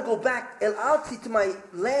 I want to go back, El artzi, to my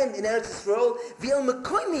land in Eretz Yisrael, v'el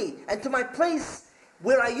mekoimi, and to my place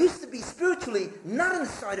where I used to be spiritually, not on the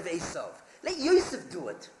side of Esav. Let Yosef do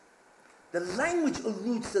it. The language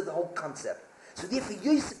alludes to the whole concept. So therefore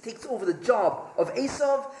Yosef takes over the job of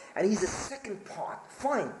Esav, and he's the second part.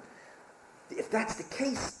 Fine. If that's the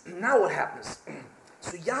case, now what happens?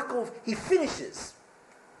 So Yaakov, he finishes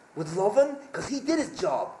with Lavan, because he did his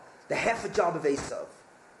job, the half a job of Esav.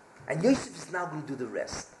 And Yosef is now going to do the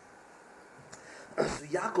rest. So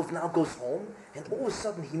Yaakov now goes home, and all of a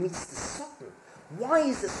sudden he meets the Satan. Why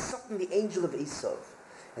is the Satan the angel of Esav?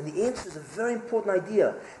 And the answer is a very important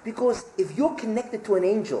idea. Because if you're connected to an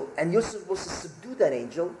angel and you're supposed to subdue that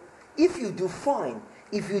angel, if you do, fine.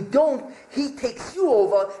 If you don't, he takes you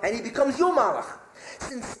over and he becomes your malach.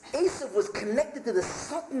 Since Esav was connected to the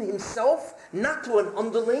Satan himself, not to an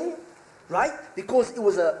underling, right? Because it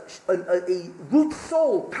was a root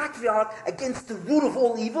soul, patriarch, against the root of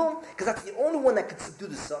all evil, because that's the only one that could subdue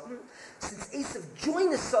the Satan. Since Esav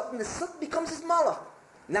joined the Satan becomes his malach.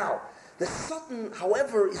 Now, the Satan,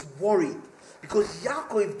 however, is worried, because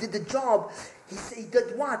Yaakov did the job. He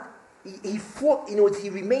did what? He fought, in other words, he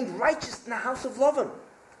remained righteous in the house of Lavan.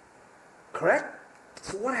 Correct?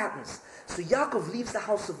 So what happens? So Yaakov leaves the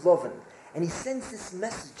house of Lavan, and he sends this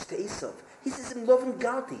message to Esav. He says, in Lavan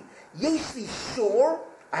Galti, Yeshli shiur,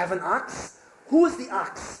 I have an ox. Who is the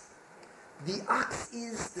ox? The ox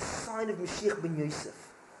is the sign of Mashiach ben Yosef.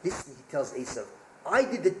 Listen, he tells Esav, I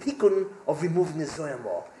did the tikkun of removing the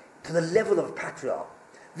zoyamah to the level of a patriarch.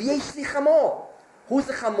 V'yeshli chamor. Who's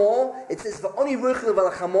the chamor? It says, V'oni roichel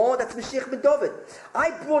v'al chamor, that's Mashiach ben David.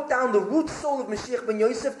 I brought down the root soul of Mashiach ben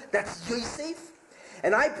Yosef, that's Yosef.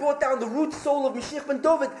 And I brought down the root soul of Mashiach ben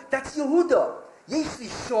David, that's Yehuda. Yeshli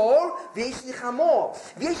shiur, v'yeshli chamor,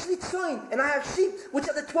 v'yeshli tzoin, and I have sheep, which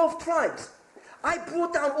are the 12 tribes. I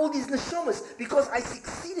brought down all these neshamas because I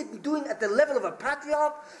succeeded in doing at the level of a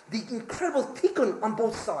patriarch the incredible tikkun on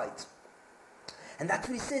both sides. And that's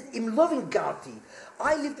what he says, Im loving Garti.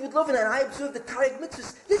 I lived with loving and I observed the Tarek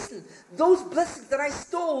mitzvahs. Listen, those blessings that I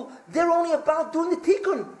stole, they're only about doing the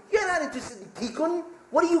tikkun. You're not interested in tikkun.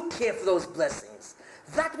 What do you care for those blessings?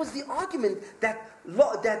 That was the argument that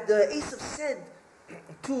Esav said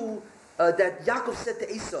to, that Yaakov said to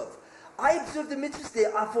Esav. I observed the mitzvahs,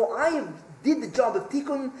 therefore I did the job of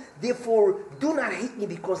tikkun, therefore do not hate me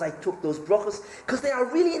because I took those brachos, because they are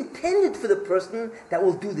really intended for the person that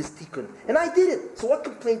will do this tikkun. And I did it. So what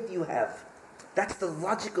complaint do you have? That's the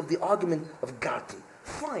logic of the argument of Garti.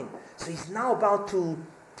 Fine. So he's now about to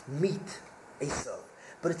meet Esav.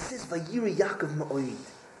 But it says, Vayira Yaakov ma'oid,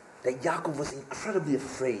 that Yaakov was incredibly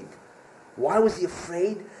afraid. Why was he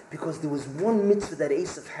afraid? Because there was one mitzvah that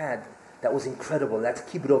Esav had that was incredible. That's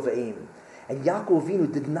kibbud v'aim. And Yaakov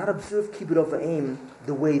Avinu did not observe kibbud v'aim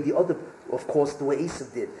the way the other, of course, the way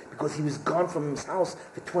Esav did, because he was gone from his house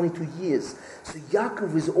for 22 years. So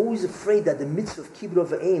Yaakov was always afraid that the mitzvah of kibbud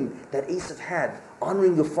v'aim that Esav had,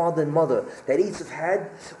 honoring your father and mother, that Esav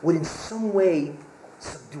had, would in some way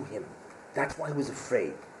subdue him. That's why he was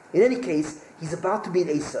afraid. In any case, he's about to meet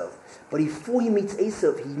Esav. But before he meets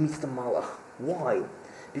Esav, he meets the Malach. Why?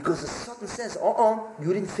 Because the Satan says,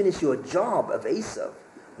 you didn't finish your job of Esav.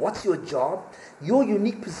 What's your job? Your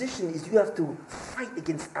unique position is you have to fight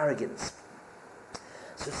against arrogance.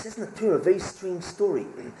 So it says in the Torah a very strange story.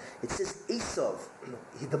 It says Esav,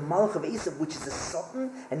 the Malach of Esav, which is the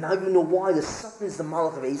Satan, and now you know why the Satan is the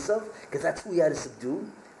Malach of Esav, because that's who he had to subdue,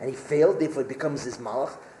 and he failed, therefore it becomes his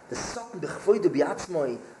Malach. The Satan,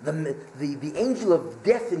 the angel of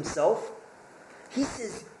death himself, he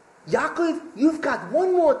says, Yaakov, you've got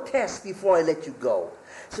one more test before I let you go.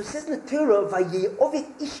 So it says in the Torah,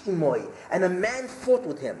 Vaye'ovek ish imoy, and a man fought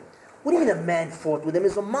with him. What do you mean a man fought with him?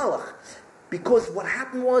 It's a malach. Because what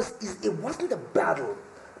happened is it wasn't a battle.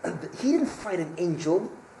 He didn't fight an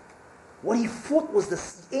angel. What he fought was the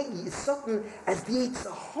Satan as the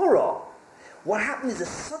Yetzer Hara. What happened is the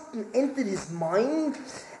Satan entered his mind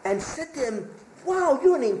and said to him, wow,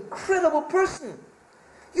 you're an incredible person.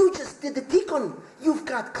 You just did the tikkun. You've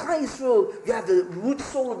got Klal Yisrael. You have the root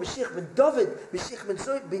soul of Mashiach ben David,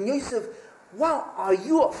 Mashiach ben Yosef. Wow, are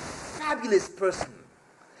you a fabulous person?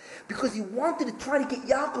 Because he wanted to try to get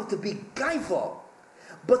Yaakov to be gaiva.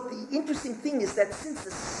 But the interesting thing is that since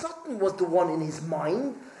the Satan was the one in his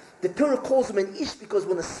mind, the Torah calls him an ish because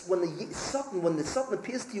when the Satan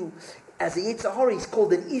appears to you as a Yetzer Hara, he's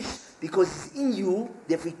called an ish because he's in you,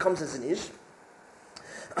 therefore he comes as an ish.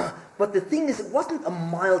 But the thing is, it wasn't a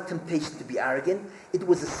mild temptation to be arrogant. It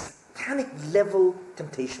was a satanic level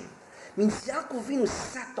temptation. It means Yaakov Avinu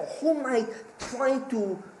sat the whole night trying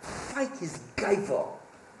to fight his gaiva.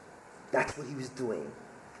 That's what he was doing.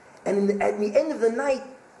 And at the end of the night,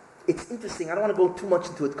 it's interesting. I don't want to go too much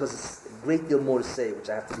into it because it's a great deal more to say, which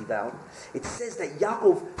I have to leave out. It says that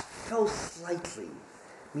Yaakov fell slightly.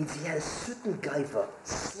 It means he had a certain gaiva,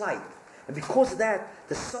 slight. And because of that,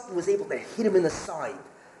 the Satan was able to hit him in the side.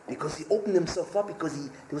 Because he opened himself up, because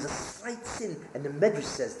there was a slight sin, and the Medrash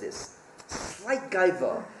says this. Slight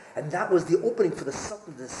gaiva. And that was the opening for the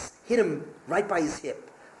Satan to hit him right by his hip.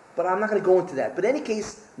 But I'm not going to go into that. But in any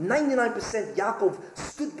case, 99% Yaakov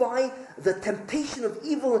stood by the temptation of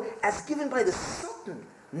evil as given by the Satan,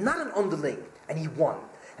 not an underling. And he won.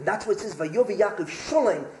 And that's what it says, Vayove Yaakov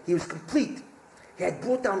Sholem, he was complete. He had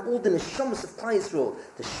brought down all the neshamas of Klal Yisrael,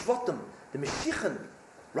 the shvatim, the meshichim,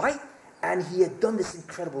 right? And he had done this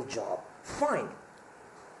incredible job. Fine.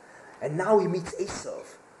 And now he meets Esav.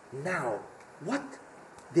 Now, what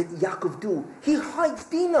did Yaakov do? He hides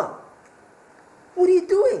Dinah. What are you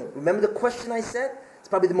doing? Remember the question I said? It's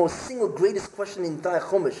probably the most single greatest question in the entire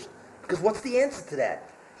Chumash. Because what's the answer to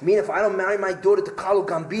that? You mean if I don't marry my daughter to Carlo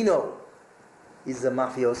Gambino, he's a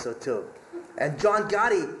mafioso too. And John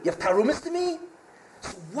Gotti, you have tarumas to me?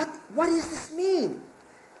 So what does this mean?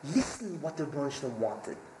 Listen what the Rebbeinu Shalom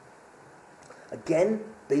wanted. Again,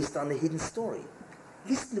 based on the hidden story.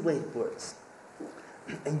 Listen to the way it works.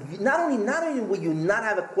 And not only will you not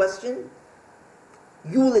have a question,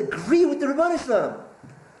 you will agree with the Rebbeinu Shalom.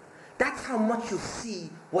 That's how much you'll see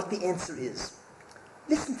what the answer is.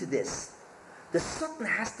 Listen to this. The Satan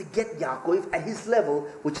has to get Yaakov at his level,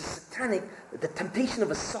 which is satanic, the temptation of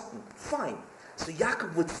a Satan. Fine. So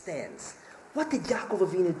Yaakov withstands. What did Yaakov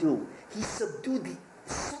Avinu do? He subdued the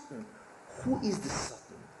Satan. Who is the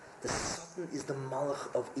Satan? The Satan is the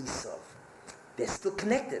Malach of Esav. They're still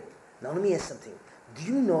connected. Now let me ask something. Do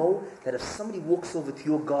you know that if somebody walks over to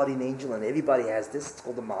your guardian angel, and everybody has this, it's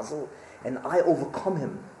called a mazel, and I overcome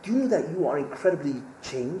him, do you know that you are incredibly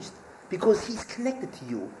changed? Because he's connected to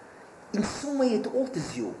you. In some way it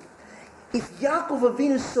alters you. If Yaakov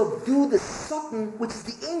Avinu subdued the Satan, which is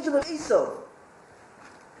the angel of Esav,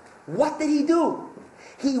 what did he do?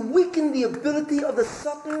 He weakened the ability of the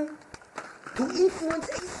Satan to influence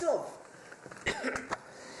Esav.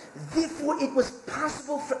 Therefore, it was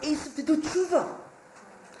possible for Esav to do tshuva.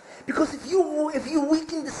 Because if you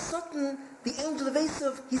weaken the Satan, the angel of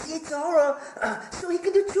Esav, his Yitzhara, so he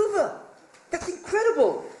could do tshuva. That's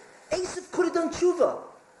incredible. Esav could have done tshuva.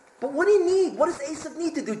 But what do you need? What does Esav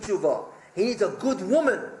need to do tshuva? He needs a good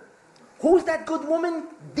woman. Who's that good woman?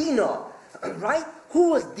 Dinah. Right?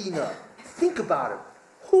 Who was Dinah? Think about it.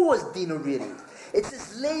 Who was Dinah really? It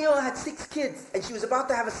says Leah had 6 kids and she was about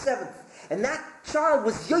to have a 7th. And that child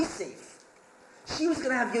was Yosef. She was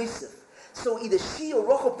going to have Yosef. So either she or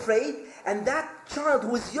Rachel prayed, and that child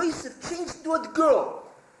who was Yosef changed into a girl.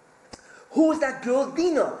 Who was that girl?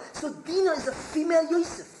 Dinah. So Dinah is a female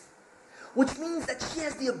Yosef, which means that she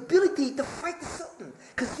has the ability to fight the Satan.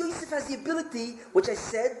 Because Yosef has the ability, which I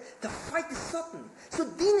said, to fight the Satan. So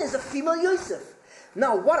Dinah is a female Yosef.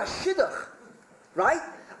 Now what a shidduch, right?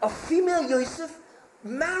 A female Yosef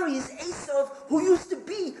marries Esav, who used to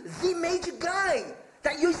be the major guy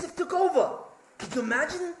that Yosef took over. Could you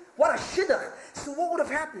imagine? What a shidduch. So what would have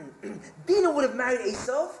happened? Dinah would have married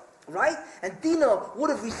Esav, right? And Dinah would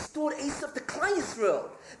have restored Esav to Klal Yisrael,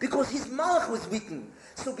 because his malach was weakened.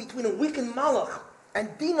 So between a weakened malach and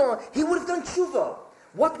Dinah, he would have done tshuva.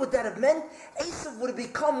 What would that have meant? Esav would have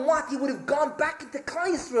become what? He would have gone back into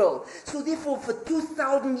Klal Yisrael. So therefore, for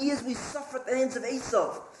 2,000 years we suffered at the hands of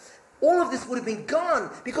Esav. All of this would have been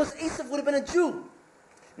gone because Esav would have been a Jew.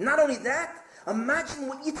 Not only that, imagine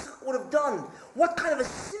what Yitzchak would have done. What kind of a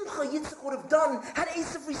simcha Yitzchak would have done had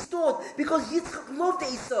Esav restored, because Yitzchak loved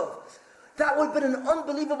Esav. That would have been an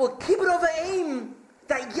unbelievable kibbut of aim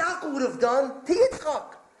that Yaakov would have done to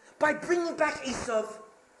Yitzchak by bringing back Esav.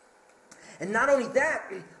 And not only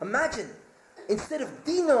that, imagine, instead of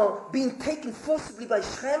Dinah being taken forcibly by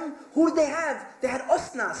Shem, who did they have? They had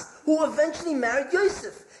Osnas, who eventually married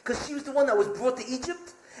Yosef, because she was the one that was brought to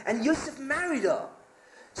Egypt, and Yosef married her.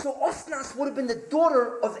 So Osnas would have been the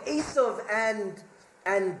daughter of Esav and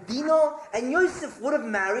Dinah, and Yosef would have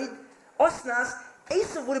married Osnas.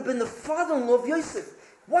 Esav would have been the father-in-law of Yosef.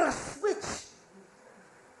 What a switch!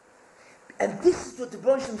 And this is what the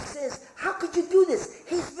Bereishis says. How could you do this?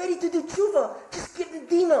 He's ready to do tshuva. Just give him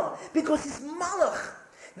Dinah, because he's malach.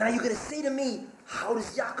 Now you're going to say to me, how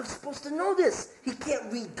is Yaakov supposed to know this? He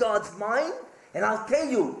can't read God's mind. And I'll tell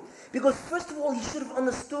you. Because first of all, he should have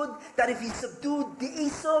understood that if he subdued the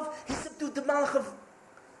Esav, he subdued the malach of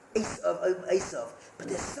Esav. But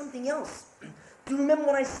there's something else. Do you remember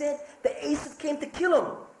when I said that Esav came to kill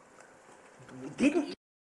him? Didn't